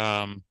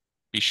reminder,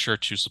 be sure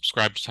to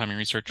subscribe to Timing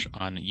Research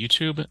on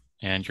YouTube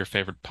and your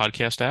favorite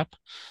podcast app.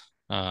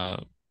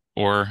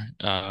 Or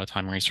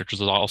Timing Research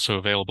is also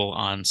available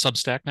on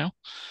Substack now.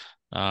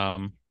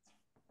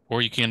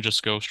 Or you can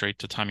just go straight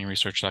to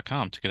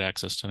TimingResearch.com to get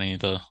access to any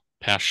of the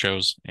past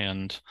shows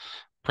and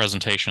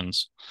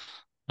presentations.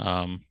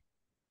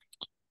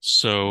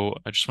 So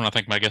I just want to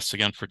thank my guests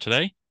again for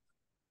today.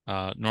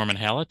 Norman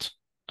Hallett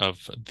of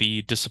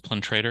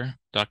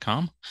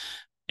thedisciplinedtrader.com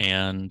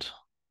and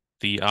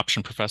the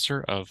Option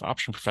Professor of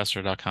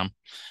optionprofessor.com.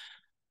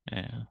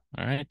 All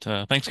right.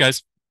 Thanks,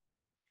 guys.